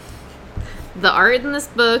 The art in this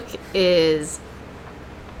book is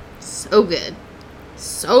so good.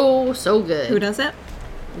 So good. Who does it?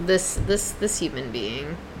 This human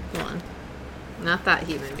being. Hold on. Not that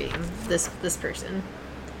human being. This person.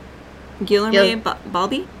 Guilherme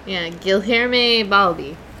Balbi? Yeah, Guilherme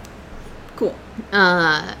Balbi. Cool.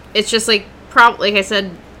 It's just like like I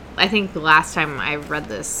said, I think the last time I read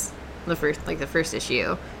this, the first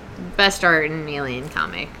issue, best art in an Alien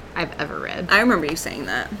comic I've ever read. I remember you saying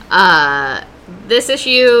that. This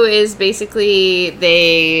issue is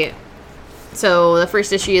basically so the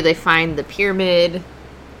first issue, they find the pyramid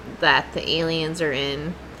that the aliens are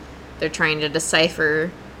in. They're trying to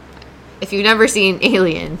decipher. If you've never seen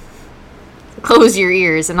Alien, close your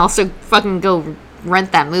ears and also fucking go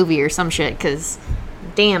rent that movie or some shit, because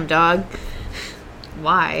damn, dog.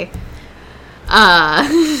 Why?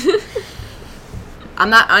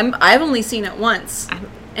 I've only seen it once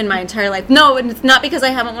in my entire life. No, and it's not because I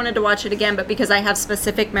haven't wanted to watch it again, but because I have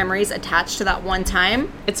specific memories attached to that one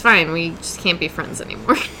time. It's fine. We just can't be friends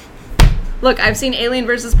anymore. Look, I've seen Alien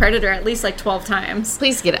vs. Predator at least like 12 times.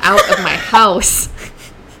 Please get out of my house.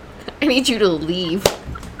 I need you to leave.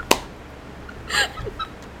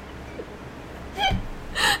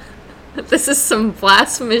 This is some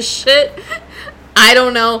blasphemous shit. I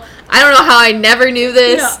don't know how I never knew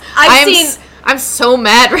this. No, I'm so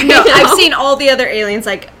mad right now. I've seen all the other Aliens,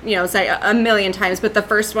 like, say a million times, but the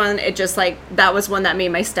first one, it just, like, that was one that me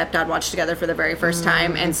and my stepdad watched together for the very first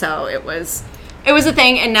time, and so it was a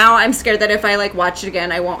thing, and now I'm scared that if I, like, watch it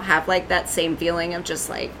again, I won't have, like, that same feeling of just,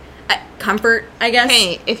 like, comfort, I guess.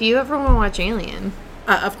 Hey, if you ever want to watch Alien...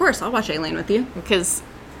 of course, I'll watch Alien with you. Because...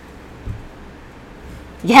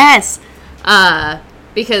 Yes!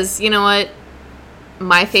 Because, you know what?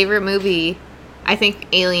 My favorite movie... I think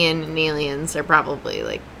Alien and Aliens are probably,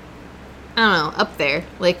 like, I don't know, up there.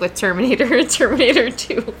 Like, with Terminator and Terminator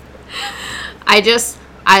 2.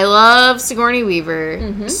 I love Sigourney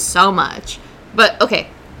Weaver so much. But, okay.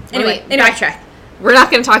 Anyway, backtrack. We're not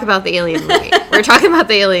going to talk about the Alien movie. We're talking about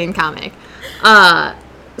the Alien comic.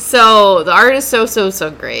 So, the art is so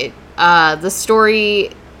great. The story,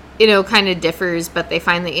 kind of differs, but they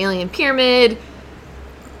find the alien pyramid.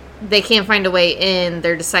 They can't find a way in.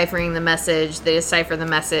 They're deciphering the message. They decipher the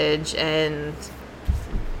message, and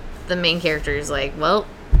the main character is like, well,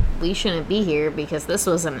 we shouldn't be here because this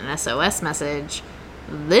wasn't an SOS message.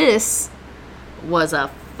 This was a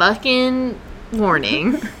fucking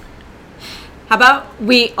warning. How about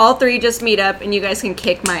we all three just meet up and you guys can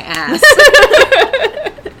kick my ass?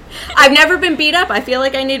 I've never been beat up. I feel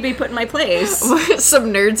like I need to be put in my place.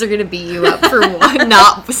 Some nerds are going to beat you up for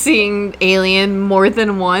not seeing Alien more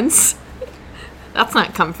than once. That's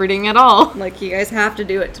not comforting at all. Like, you guys have to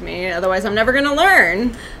do it to me, otherwise I'm never going to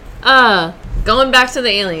learn. Going back to the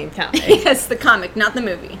Alien comic. Yes, the comic, not the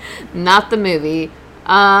movie. Not the movie.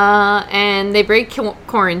 And they break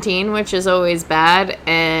quarantine, which is always bad,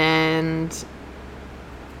 and...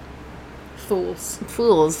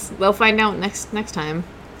 Fools. They'll find out next time.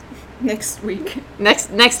 Next week.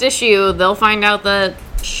 Next issue, they'll find out that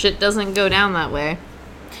shit doesn't go down that way.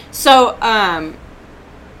 So,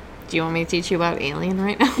 do you want me to teach you about Alien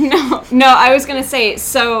right now? No, I was gonna say,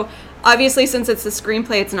 so, obviously, since it's a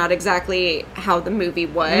screenplay, it's not exactly how the movie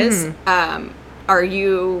was.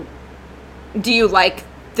 Do you like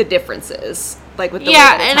the differances? Like, with the way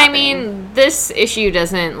that it's happening? I mean, this issue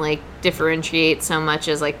doesn't, like, differentiate so much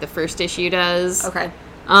as, like, the first issue does. Okay.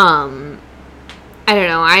 I don't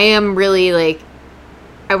know. I am really, like,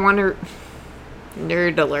 I want to...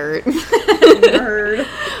 Nerd alert. Nerd.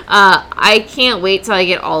 I can't wait till I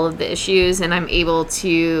get all of the issues and I'm able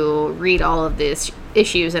to read all of the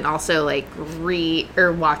issues and also, like, read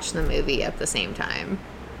or watch the movie at the same time.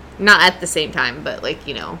 Not at the same time, but, like,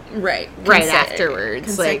 right afterwards.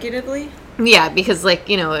 Consecutively? Like, yeah, because, like,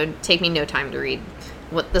 it would take me no time to read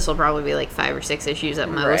what this will probably be, like, 5 or 6 issues at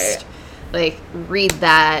most. Like, read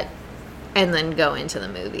that and then go into the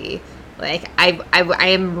movie. Like, I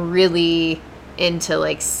am really into,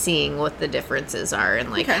 like, seeing what the differences are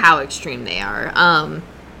and, like, how extreme they are.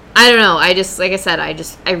 I don't know. I just, like I said,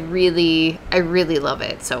 I really love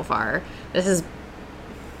it so far. This is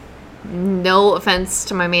no offense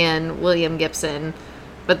to my man, William Gibson,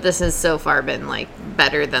 but this has so far been, like,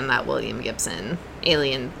 better than that William Gibson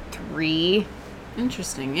Alien 3.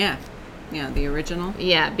 Interesting, yeah. Yeah, the original.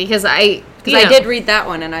 Yeah, because I did read that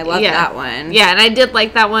one, and I loved that one. Yeah, and I did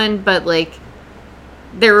like that one, but, like,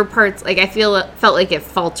 there were parts, like, I felt like it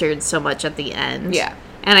faltered so much at the end. Yeah.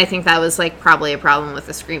 And I think that was, like, probably a problem with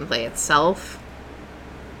the screenplay itself.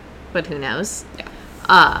 But who knows?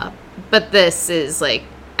 Yeah. But this is, like,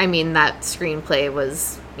 I mean, that screenplay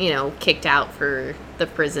was, kicked out for the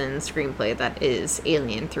prison screenplay that is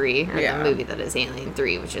Alien 3, or the movie that is Alien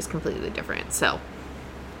 3, which is completely different, so...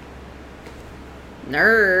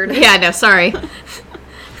 Nerd. Yeah, no, sorry.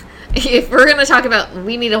 If we're going to talk about...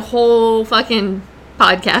 We need a whole fucking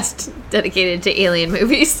podcast dedicated to Alien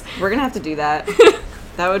movies. We're going to have to do that.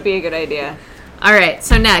 That would be a good idea. All right,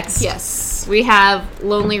 so next. Yes. books. We have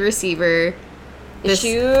Lonely Receiver.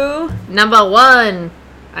 Issue number 1.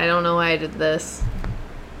 I don't know why I did this.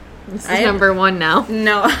 This is number 1 now.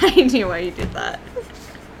 No, I knew why you did that.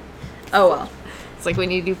 Oh well. It's like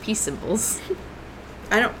when you do peace symbols.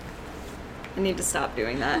 I need to stop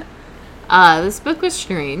doing that. This book was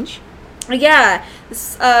strange. Yeah,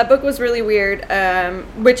 this book was really weird,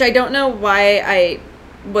 which I don't know why I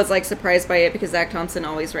was, like, surprised by it, because Zach Thompson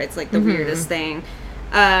always writes, like, the weirdest thing.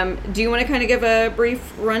 Do you want to kind of give a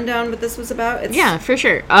brief rundown what this was about? Yeah, for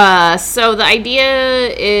sure. So the idea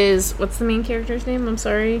is... What's the main character's name? I'm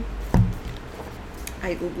sorry.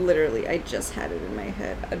 I just had it in my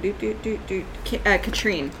head.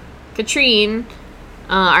 Katrine. Katrine,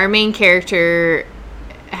 our main character,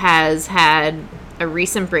 has had a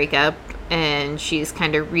recent breakup, and she's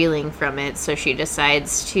kind of reeling from it, so she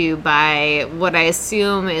decides to buy what I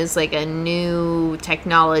assume is, like, a new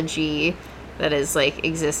technology that is, like,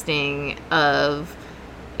 existing of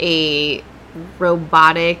a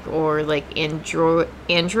robotic or, like,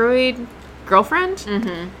 android girlfriend,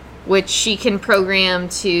 which she can program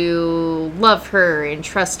to love her and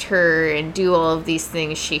trust her and do all of these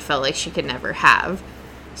things she felt like she could never have.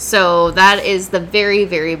 So that is the very,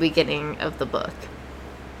 very beginning of the book.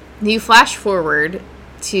 You flash forward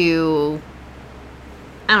to,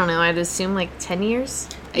 I don't know, I'd assume like 10 years?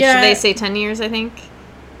 Yeah. Should I say 10 years, I think?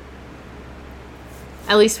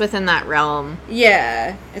 At least within that realm.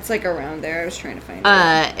 Yeah, it's like around there. I was trying to find it.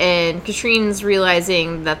 And Katrine's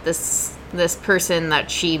realizing that this person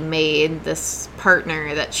that she made, this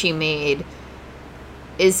partner that she made,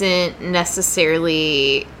 isn't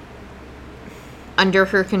necessarily under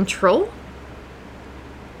her control.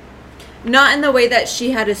 Not in the way that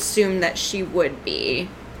she had assumed that she would be.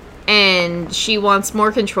 And she wants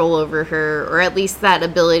more control over her, or at least that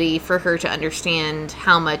ability for her to understand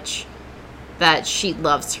how much that she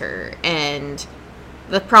loves her. And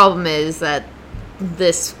the problem is that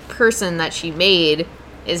this person that she made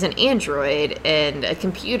is an android and a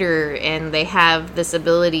computer, and they have this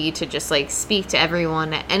ability to just, like, speak to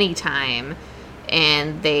everyone at any time,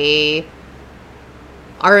 and they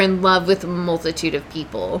are in love with a multitude of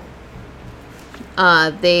people.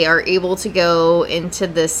 They are able to go into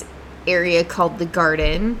this area called the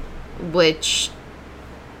Garden, which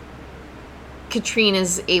Katrine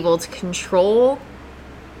is able to control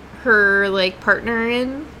her, like, partner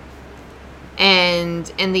in.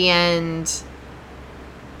 And in the end,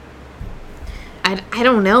 I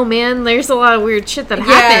don't know, man. There's a lot of weird shit that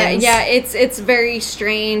happens. Yeah, it's very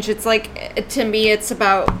strange. It's like, to me, it's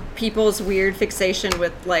about people's weird fixation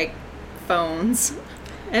with, like, phones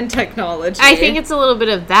and technology. I think it's a little bit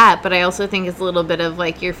of that, but I also think it's a little bit of,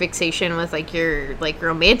 like, your fixation with, like, your, like,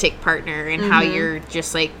 romantic partner, and how you're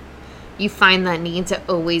just, like, you find that need to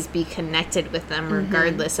always be connected with them,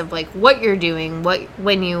 regardless of, like, what you're doing,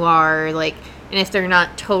 when you are, like, and if they're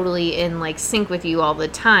not totally in, like, sync with you all the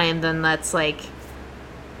time, then that's, like,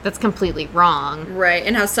 that's completely wrong. Right,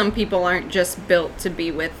 and how some people aren't just built to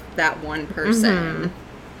be with that one person.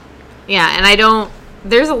 Yeah, and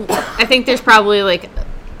I think there's probably, like,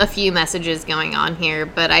 a few messages going on here,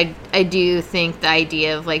 but I do think the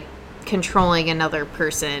idea of, like, controlling another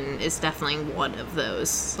person is definitely one of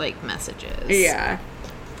those, like, messages. Yeah.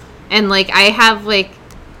 And, like, I have, like,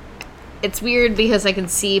 it's weird because I can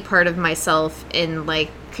see part of myself in, like,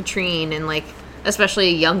 Katrine, and, like, especially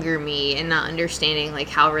a younger me, and not understanding, like,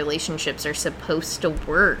 how relationships are supposed to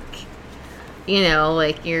work. You know,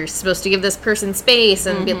 like, you're supposed to give this person space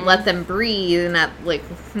and let them breathe, and that, like,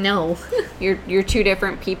 no. You're two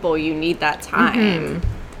different people. You need that time.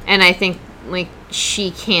 And I think, like,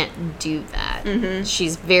 she can't do that.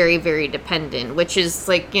 She's very, very dependent, which is,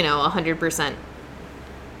 like, you know, 100%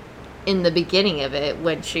 in the beginning of it,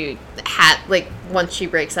 when she like, once she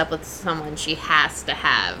breaks up with someone, she has to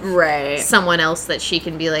have someone else that she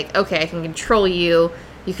can be like, okay, I can control you,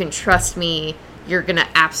 you can trust me, you're gonna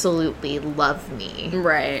absolutely love me.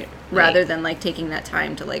 Right. Rather than, like, taking that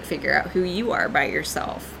time to, like, figure out who you are by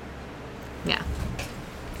yourself. Yeah.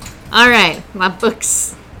 Alright, my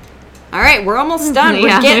books. Alright, we're almost done.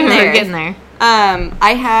 We're getting there. We're getting there.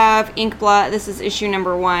 I have Inkblot. This is issue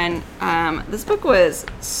number 1. This book was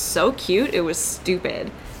so cute. It was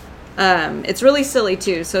stupid. It's really silly,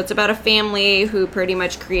 too. So it's about a family who pretty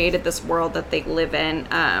much created this world that they live in.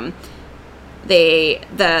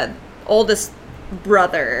 The oldest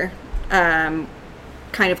brother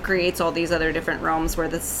kind of creates all these other different realms where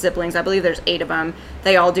the siblings, I believe there's 8 of them,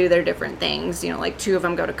 they all do their different things. You know, like, 2 of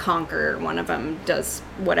them go to conquer, one of them does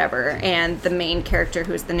whatever. And the main character,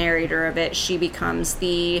 who's the narrator of it, she becomes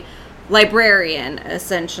the librarian,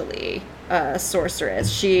 essentially,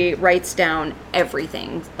 sorceress. She writes down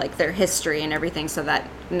everything, like their history and everything, so that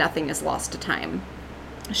nothing is lost to time.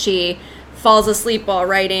 She falls asleep while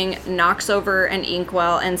writing, knocks over an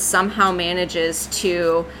inkwell, and somehow manages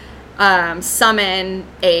to summon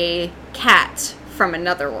a cat from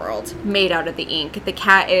another world made out of the ink. The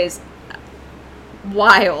cat is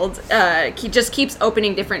wild. He just keeps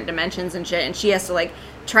opening different dimensions and shit, and she has to like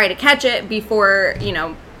try to catch it before, you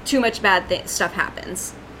know, too much bad stuff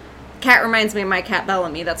happens. Cat reminds me of my cat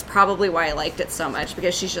Bellamy. That's probably why I liked it so much,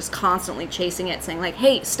 because she's just constantly chasing it, saying like,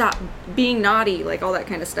 hey, stop being naughty, like all that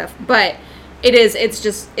kind of stuff. But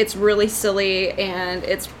it's really silly,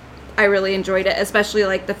 and I really enjoyed it, especially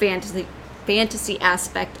like the fantasy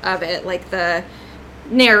aspect of it, like the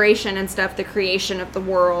narration and stuff, the creation of the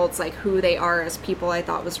worlds, like who they are as people. I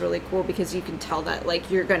thought was really cool, because you can tell that like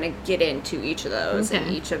you're gonna get into each of those and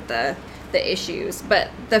each of the issues. But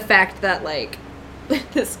the fact that like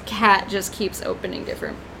this cat just keeps opening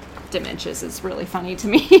different dimensions is really funny to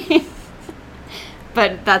me.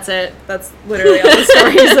 But that's it. That's literally all the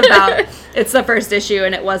story is about. It's the first issue,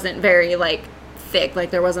 and it wasn't very like thick. Like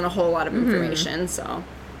there wasn't a whole lot of information. So, all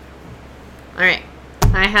right,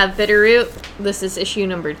 I have Bitterroot. This is issue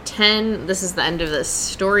number 10. This is the end of the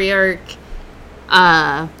story arc.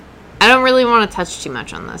 I don't really want to touch too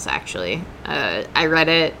much on this, actually. I read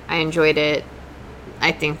it. I enjoyed it.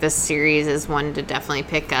 I think this series is one to definitely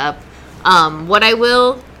pick up. What I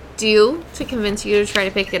will do to convince you to try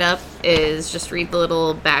to pick it up is just read the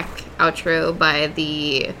little back outro by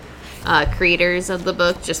the creators of the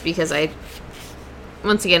book, just because I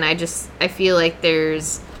feel like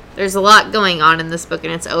there's a lot going on in this book,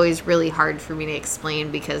 and it's always really hard for me to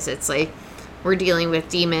explain, because it's like we're dealing with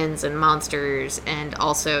demons and monsters, and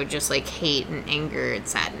also just like hate and anger and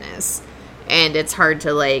sadness, and it's hard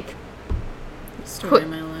to like story of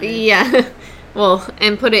my life. Yeah. Well,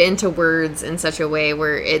 and put it into words in such a way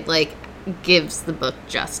where it like gives the book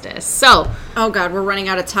justice. So, oh god, we're running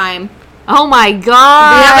out of time. Oh my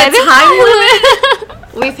god, we have a time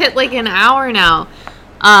limit. We've hit like an hour now.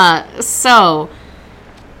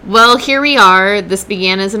 Well, here we are. This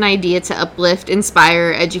began as an idea to uplift,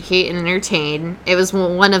 inspire, educate, and entertain. It was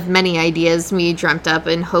one of many ideas we dreamt up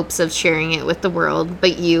in hopes of sharing it with the world,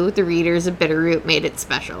 but you, the readers of Bitterroot, made it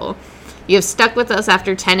special. You have stuck with us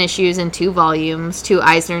after 10 issues and 2 volumes, 2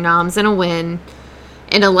 Eisner noms and a win,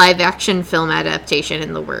 and a live-action film adaptation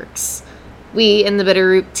in the works. We and the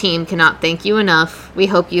Bitterroot team cannot thank you enough. We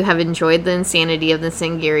hope you have enjoyed the insanity of the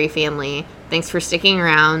Sangari family. Thanks for sticking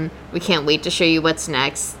around. We can't wait to show you what's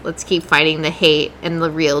next. Let's keep fighting the hate and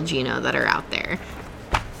the real Gino that are out there.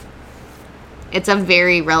 It's a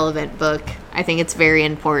very relevant book. I think it's very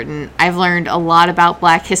important. I've learned a lot about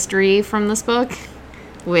Black history from this book,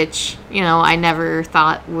 which, you know, I never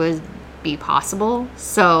thought would be possible.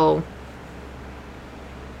 So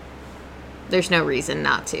there's no reason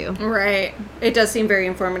not to. Right. It does seem very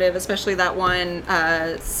informative, especially that one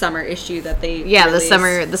summer issue that they released.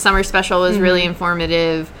 the summer special was really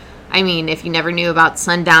informative. I mean, if you never knew about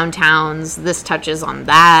sundown towns, this touches on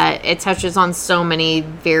that. It touches on so many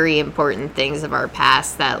very important things of our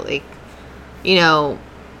past that, like, you know,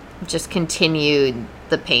 just continued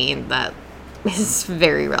the pain that is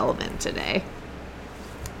very relevant today.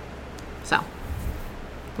 So,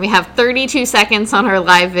 we have 32 seconds on our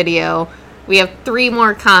live video. We have 3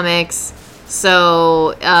 more comics,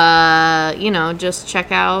 so, you know, just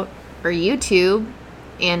check out our YouTube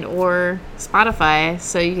and or Spotify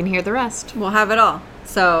so you can hear the rest. We'll have it all.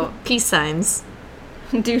 So, peace signs.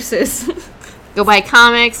 Deuces. Go buy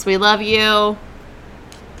comics. We love you. All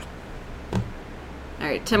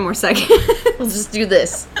right, 10 more seconds. We'll just do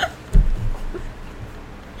this.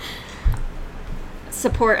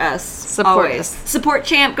 Support us. Support always. us. Support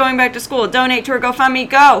Champ going back to school. Donate to her GoFundMe.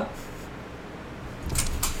 Go.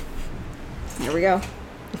 There we go.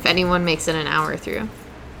 If anyone makes it an hour through.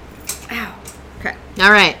 Ow. Okay.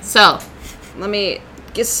 All right. So, let me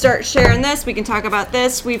start sharing this. We can talk about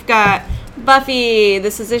this. We've got Buffy.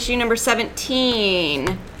 This is issue number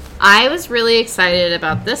 17. I was really excited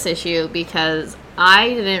about this issue because I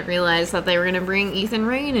didn't realize that they were going to bring Ethan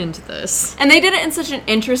Rayne into this. And they did it in such an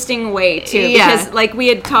interesting way, too. Yeah. Because, like, we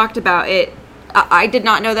had talked about it. I did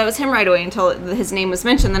not know that was him right away until his name was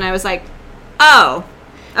mentioned. Then I was like, oh.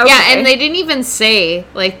 Okay. Yeah, and they didn't even say,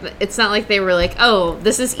 like, it's not like they were like, oh,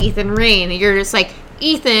 this is Ethan Rayne. You're just like,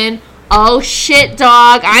 Ethan, oh shit,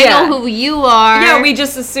 dog, I know who you are. Yeah, we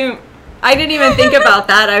just assumed. I didn't even think about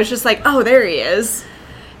that. I was just like, oh, there he is.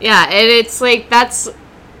 Yeah, and it's like, that's,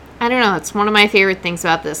 I don't know, it's one of my favorite things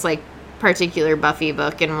about this, like, particular Buffy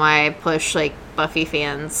book, and why I push, like, Buffy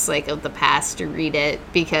fans, like, of the past to read it,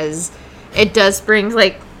 because it does bring,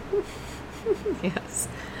 like, Yes.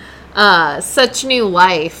 Such new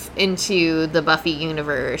life into the Buffy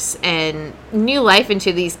universe and new life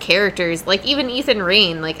into these characters. Like, even Ethan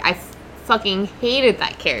Rayne, like, I fucking hated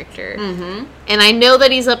that character. Mm-hmm. And I know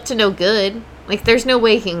that he's up to no good. Like, there's no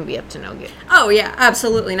way he can be up to no good. Oh, yeah,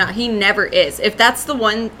 absolutely not. He never is. If that's the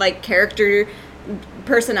one, like, character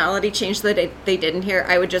personality change that they did in here,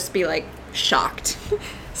 I would just be, like, shocked.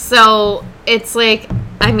 So, it's like,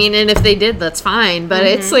 I mean, and if they did, that's fine. But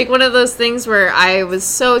it's like one of those things where I was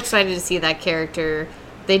so excited to see that character.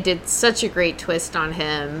 They did such a great twist on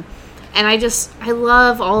him. And I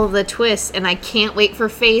love all of the twists. And I can't wait for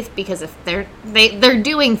Faith, because if they're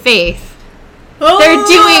doing Faith. Oh, They're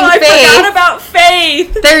doing Faith. I forgot about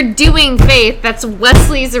Faith. They're doing Faith. That's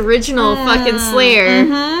Wesley's original fucking Slayer.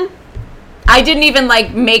 Mm-hmm. I didn't even,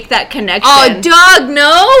 like, make that connection. Oh, dog,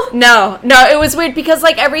 no? No, it was weird because,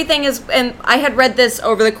 like, everything is, and I had read this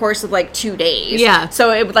over the course of, like, 2 days. Yeah.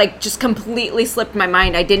 So it, like, just completely slipped my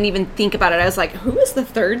mind. I didn't even think about it. I was like, who is the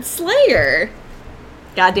third Slayer?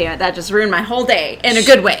 God damn it, that just ruined my whole day in a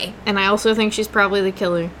good way. And I also think she's probably the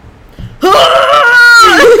killer.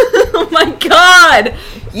 Oh my god!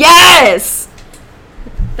 Yes!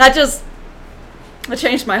 That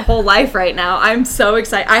changed my whole life right now. I'm so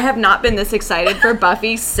excited. I have not been this excited for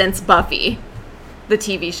Buffy since Buffy, the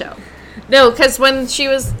TV show. No, because when she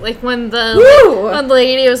was, like, when the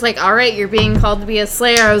lady was like, all right, you're being called to be a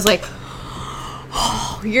Slayer, I was like,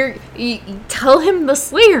 oh, you tell him the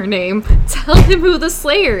Slayer name. Tell him who the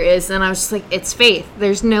Slayer is. And I was just like, it's Faith.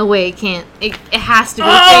 There's no way it has to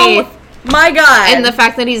be Faith. My god. And the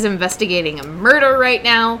fact that he's investigating a murder right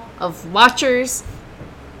now of Watchers.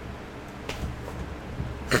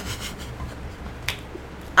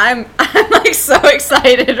 I'm like so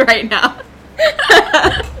excited right now.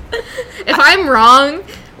 If I'm wrong,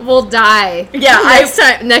 we'll die.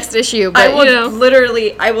 Yeah, next issue. But I will you know.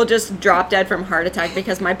 literally, I will just drop dead from heart attack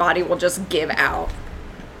because my body will just give out.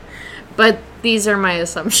 But these are my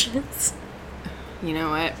assumptions. You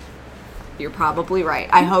know what? You're probably right.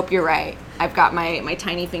 I hope you're right. I've got my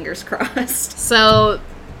tiny fingers crossed. So,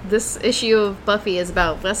 this issue of Buffy is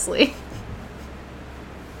about Wesley.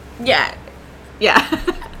 Yeah.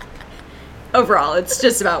 Overall, it's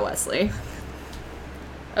just about Wesley.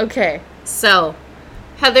 Okay, so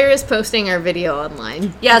Heather is posting our video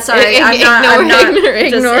online. Yeah, sorry, I'm not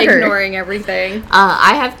ignoring everything.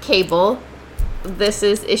 I have cable. This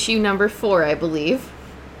is issue number 4, I believe.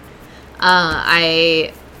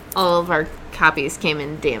 All of our copies came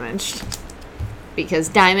in damaged because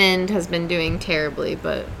Diamond has been doing terribly,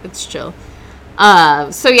 but it's chill.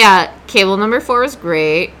 So yeah, cable number 4 is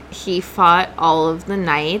great. He fought all of the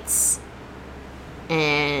knights,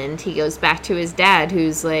 and he goes back to his dad,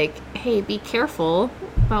 who's like, hey, be careful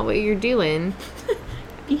about what you're doing.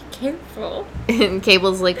 Be careful. And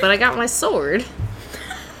Cable's like, but I got my sword.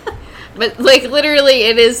 But, like, literally,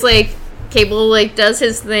 it is, like, Cable, like, does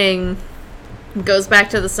his thing, goes back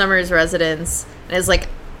to the Summers residence, and is like,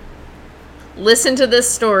 listen to this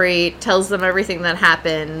story, tells them everything that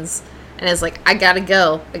happens, and is like, I gotta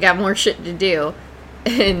go. I got more shit to do.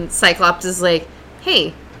 And Cyclops is like,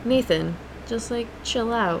 hey, Nathan, just, like,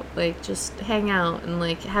 chill out. Like, just hang out and,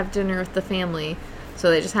 like, have dinner with the family. So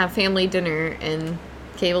they just have family dinner, and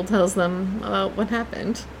Cable tells them about what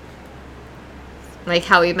happened. Like,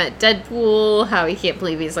 how he met Deadpool, how he can't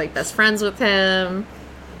believe he's, like, best friends with him.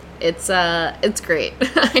 It's great.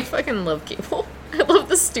 I fucking love Cable. I love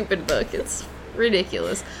this stupid book. It's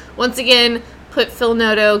ridiculous. Once again, put Phil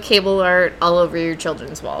Noto Cable art all over your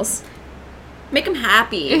children's walls. Make them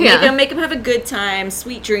happy. Yeah. Make them have a good time,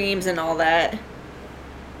 sweet dreams, and all that.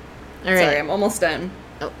 All right. Sorry, I'm almost done.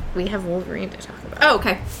 Oh, we have Wolverine to talk about. Oh,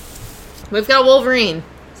 okay. We've got Wolverine.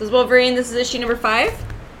 This is Wolverine. This is issue number 5?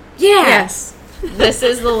 Yeah. Yes. This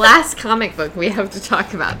is the last comic book we have to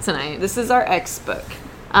talk about tonight. This is our X book.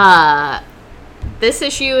 This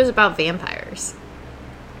issue is about vampires.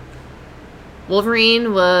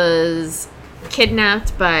 Wolverine was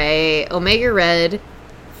kidnapped by Omega Red,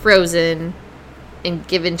 frozen, and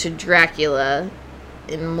given to Dracula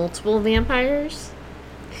and multiple vampires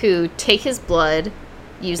who take his blood,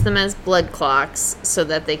 use them as blood clocks so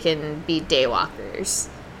that they can be daywalkers.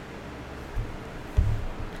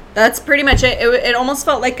 That's pretty much it. It almost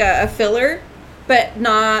felt like a filler, but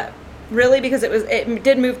not really, because it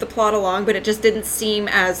did move the plot along, but it just didn't seem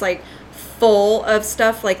as, like, full of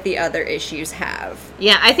stuff like the other issues have.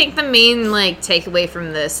 Yeah, I think the main, like, takeaway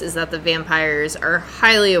from this is that the vampires are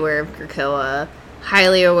highly aware of Krakoa,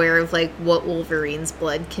 highly aware of, like, what Wolverine's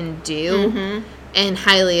blood can do, and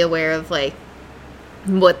highly aware of, like,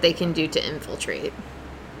 what they can do to infiltrate.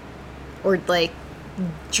 Or, like,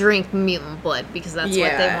 drink mutant blood because that's what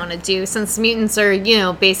they Yeah. want to do. Since mutants are,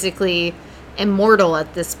 basically immortal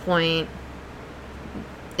at this point,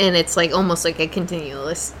 and it's like almost like a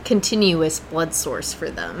continuous blood source for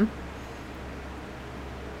them.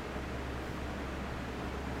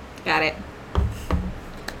 Got it.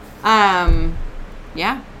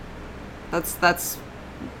 Yeah. That's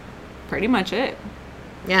pretty much it.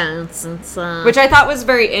 Yeah, it's Which I thought was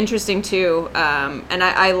very interesting too. And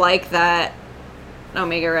I like that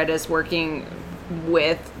Omega Red is working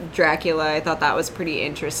with Dracula. I thought that was pretty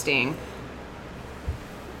interesting.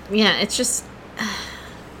 yeah, it's just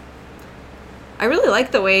I really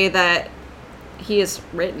like the way that he is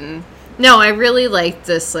written. no, I really like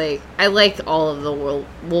this. Like, I like all of the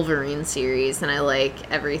Wolverine series, and I like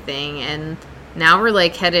everything. And now we're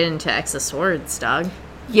like headed into X of Swords, dog.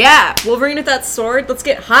 Yeah, Wolverine with that sword. Let's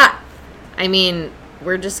get hot. I mean,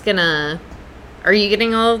 we're just gonna. Are you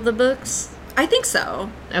getting all of the books? I think so.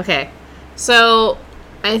 Okay, so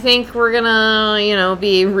I think we're gonna,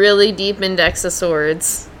 be really deep into X of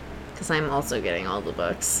Swords because I'm also getting all the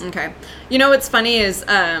books. Okay. You know what's funny is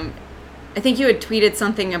I think you had tweeted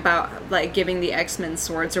something about like giving the X-Men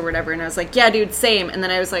swords or whatever, and I was like, yeah, dude, same. And then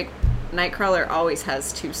I was like, Nightcrawler always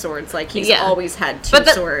has two swords. Like, he's always had two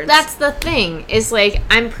swords. That's the thing, is like,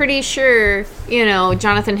 I'm pretty sure,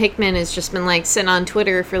 Jonathan Hickman has just been like sitting on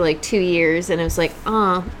Twitter for like 2 years, and it was like,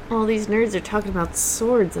 all these nerds are talking about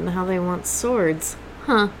swords and how they want swords.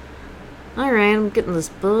 Huh. Alright, I'm getting this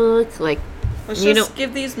book. Like, Let's just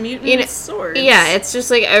give these mutants swords. Yeah, it's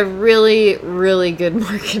just like a really, really good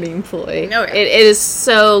marketing ploy. No, yeah. It is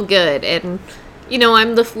so good, and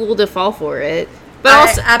I'm the fool to fall for it. But I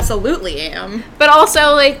also, absolutely am. but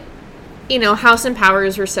also, like, House and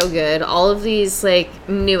Powers were so good. All of these like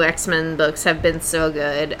new X-Men books have been so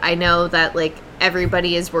good. I know that like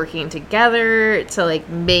everybody is working together to like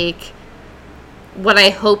make what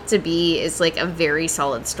I hope to be is like a very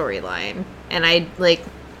solid storyline, and I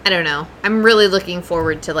don't know. I'm really looking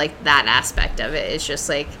forward to like that aspect of it. It's just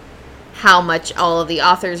like how much all of the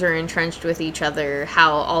authors are entrenched with each other,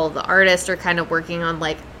 how all of the artists are kind of working on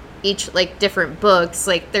like each like different books.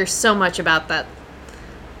 Like, there's so much about that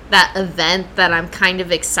event that I'm kind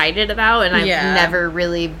of excited about, and I've never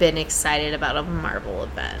really been excited about a Marvel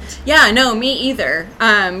event. Yeah, no, me either.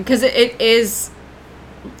 Because it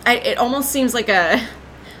almost seems like a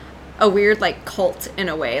weird like cult in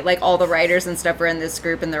a way. Like, all the writers and stuff are in this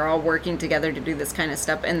group, and they're all working together to do this kind of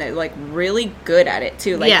stuff, and they're like really good at it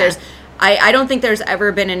too. Like, I don't think there's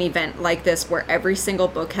ever been an event like this where every single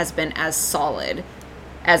book has been as solid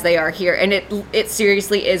as they are here, and it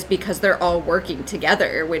seriously is because they're all working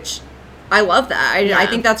together, which I love that. I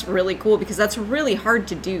think that's really cool, because that's really hard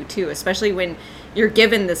to do too, especially when you're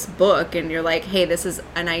given this book and you're like, hey, this is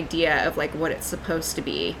an idea of like what it's supposed to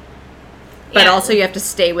be, but also you have to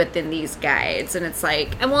stay within these guides, and it's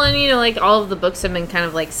like, and well, and like all of the books have been kind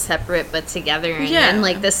of like separate but together, and in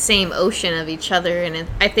like the same ocean of each other, and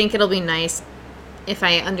I think it'll be nice if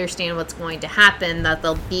I understand what's going to happen, that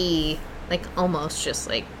they'll be like almost just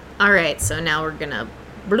like, all right, so now we're gonna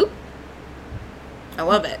bloop. I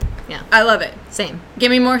love it. Yeah, I love it. Same. Give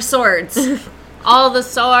me more swords. All the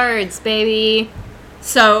swords, baby.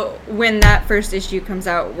 So when that first issue comes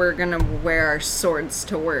out, we're gonna wear our swords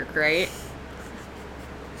to work, right?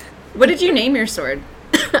 What did you name your sword?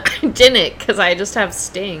 I didn't, because I just have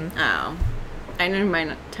Sting. Oh, I named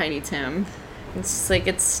mine Tiny Tim. It's just like,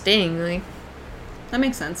 it's Sting, like. That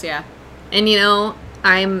makes sense, yeah. And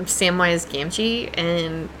I'm Samwise Gamgee,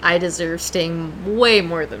 and I deserve Sting way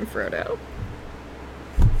more than Frodo.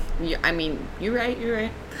 Yeah, I mean, you're right.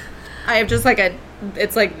 I have just like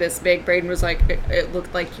it's like this big. Braden was like, it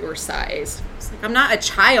looked like your size. It's like, I'm not a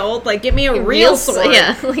child. Like, give me a real sword.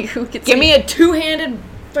 Yeah, like, who gets give me a two-handed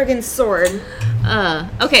friggin' sword.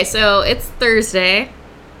 Okay, so it's Thursday.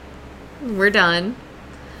 We're done.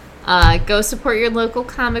 Go support your local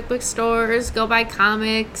comic book stores. Go buy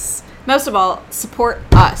comics. Most of all, support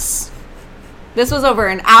us. This was over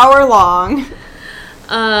an hour long.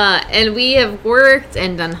 And we have worked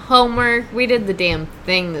and done homework. We did the damn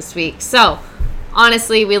thing this week. So,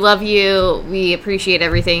 honestly, we love you. We appreciate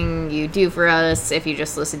everything you do for us. If you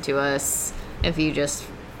just listen to us. If you just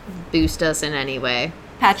boost us in any way.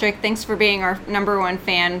 Patrick, thanks for being our #1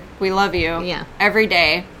 fan. We love you. Yeah. Every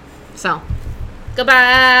day. So,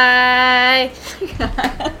 goodbye.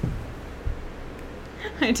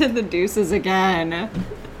 I did the deuces again.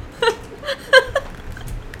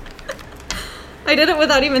 I did it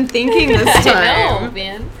without even thinking this time. I know,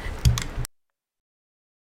 man.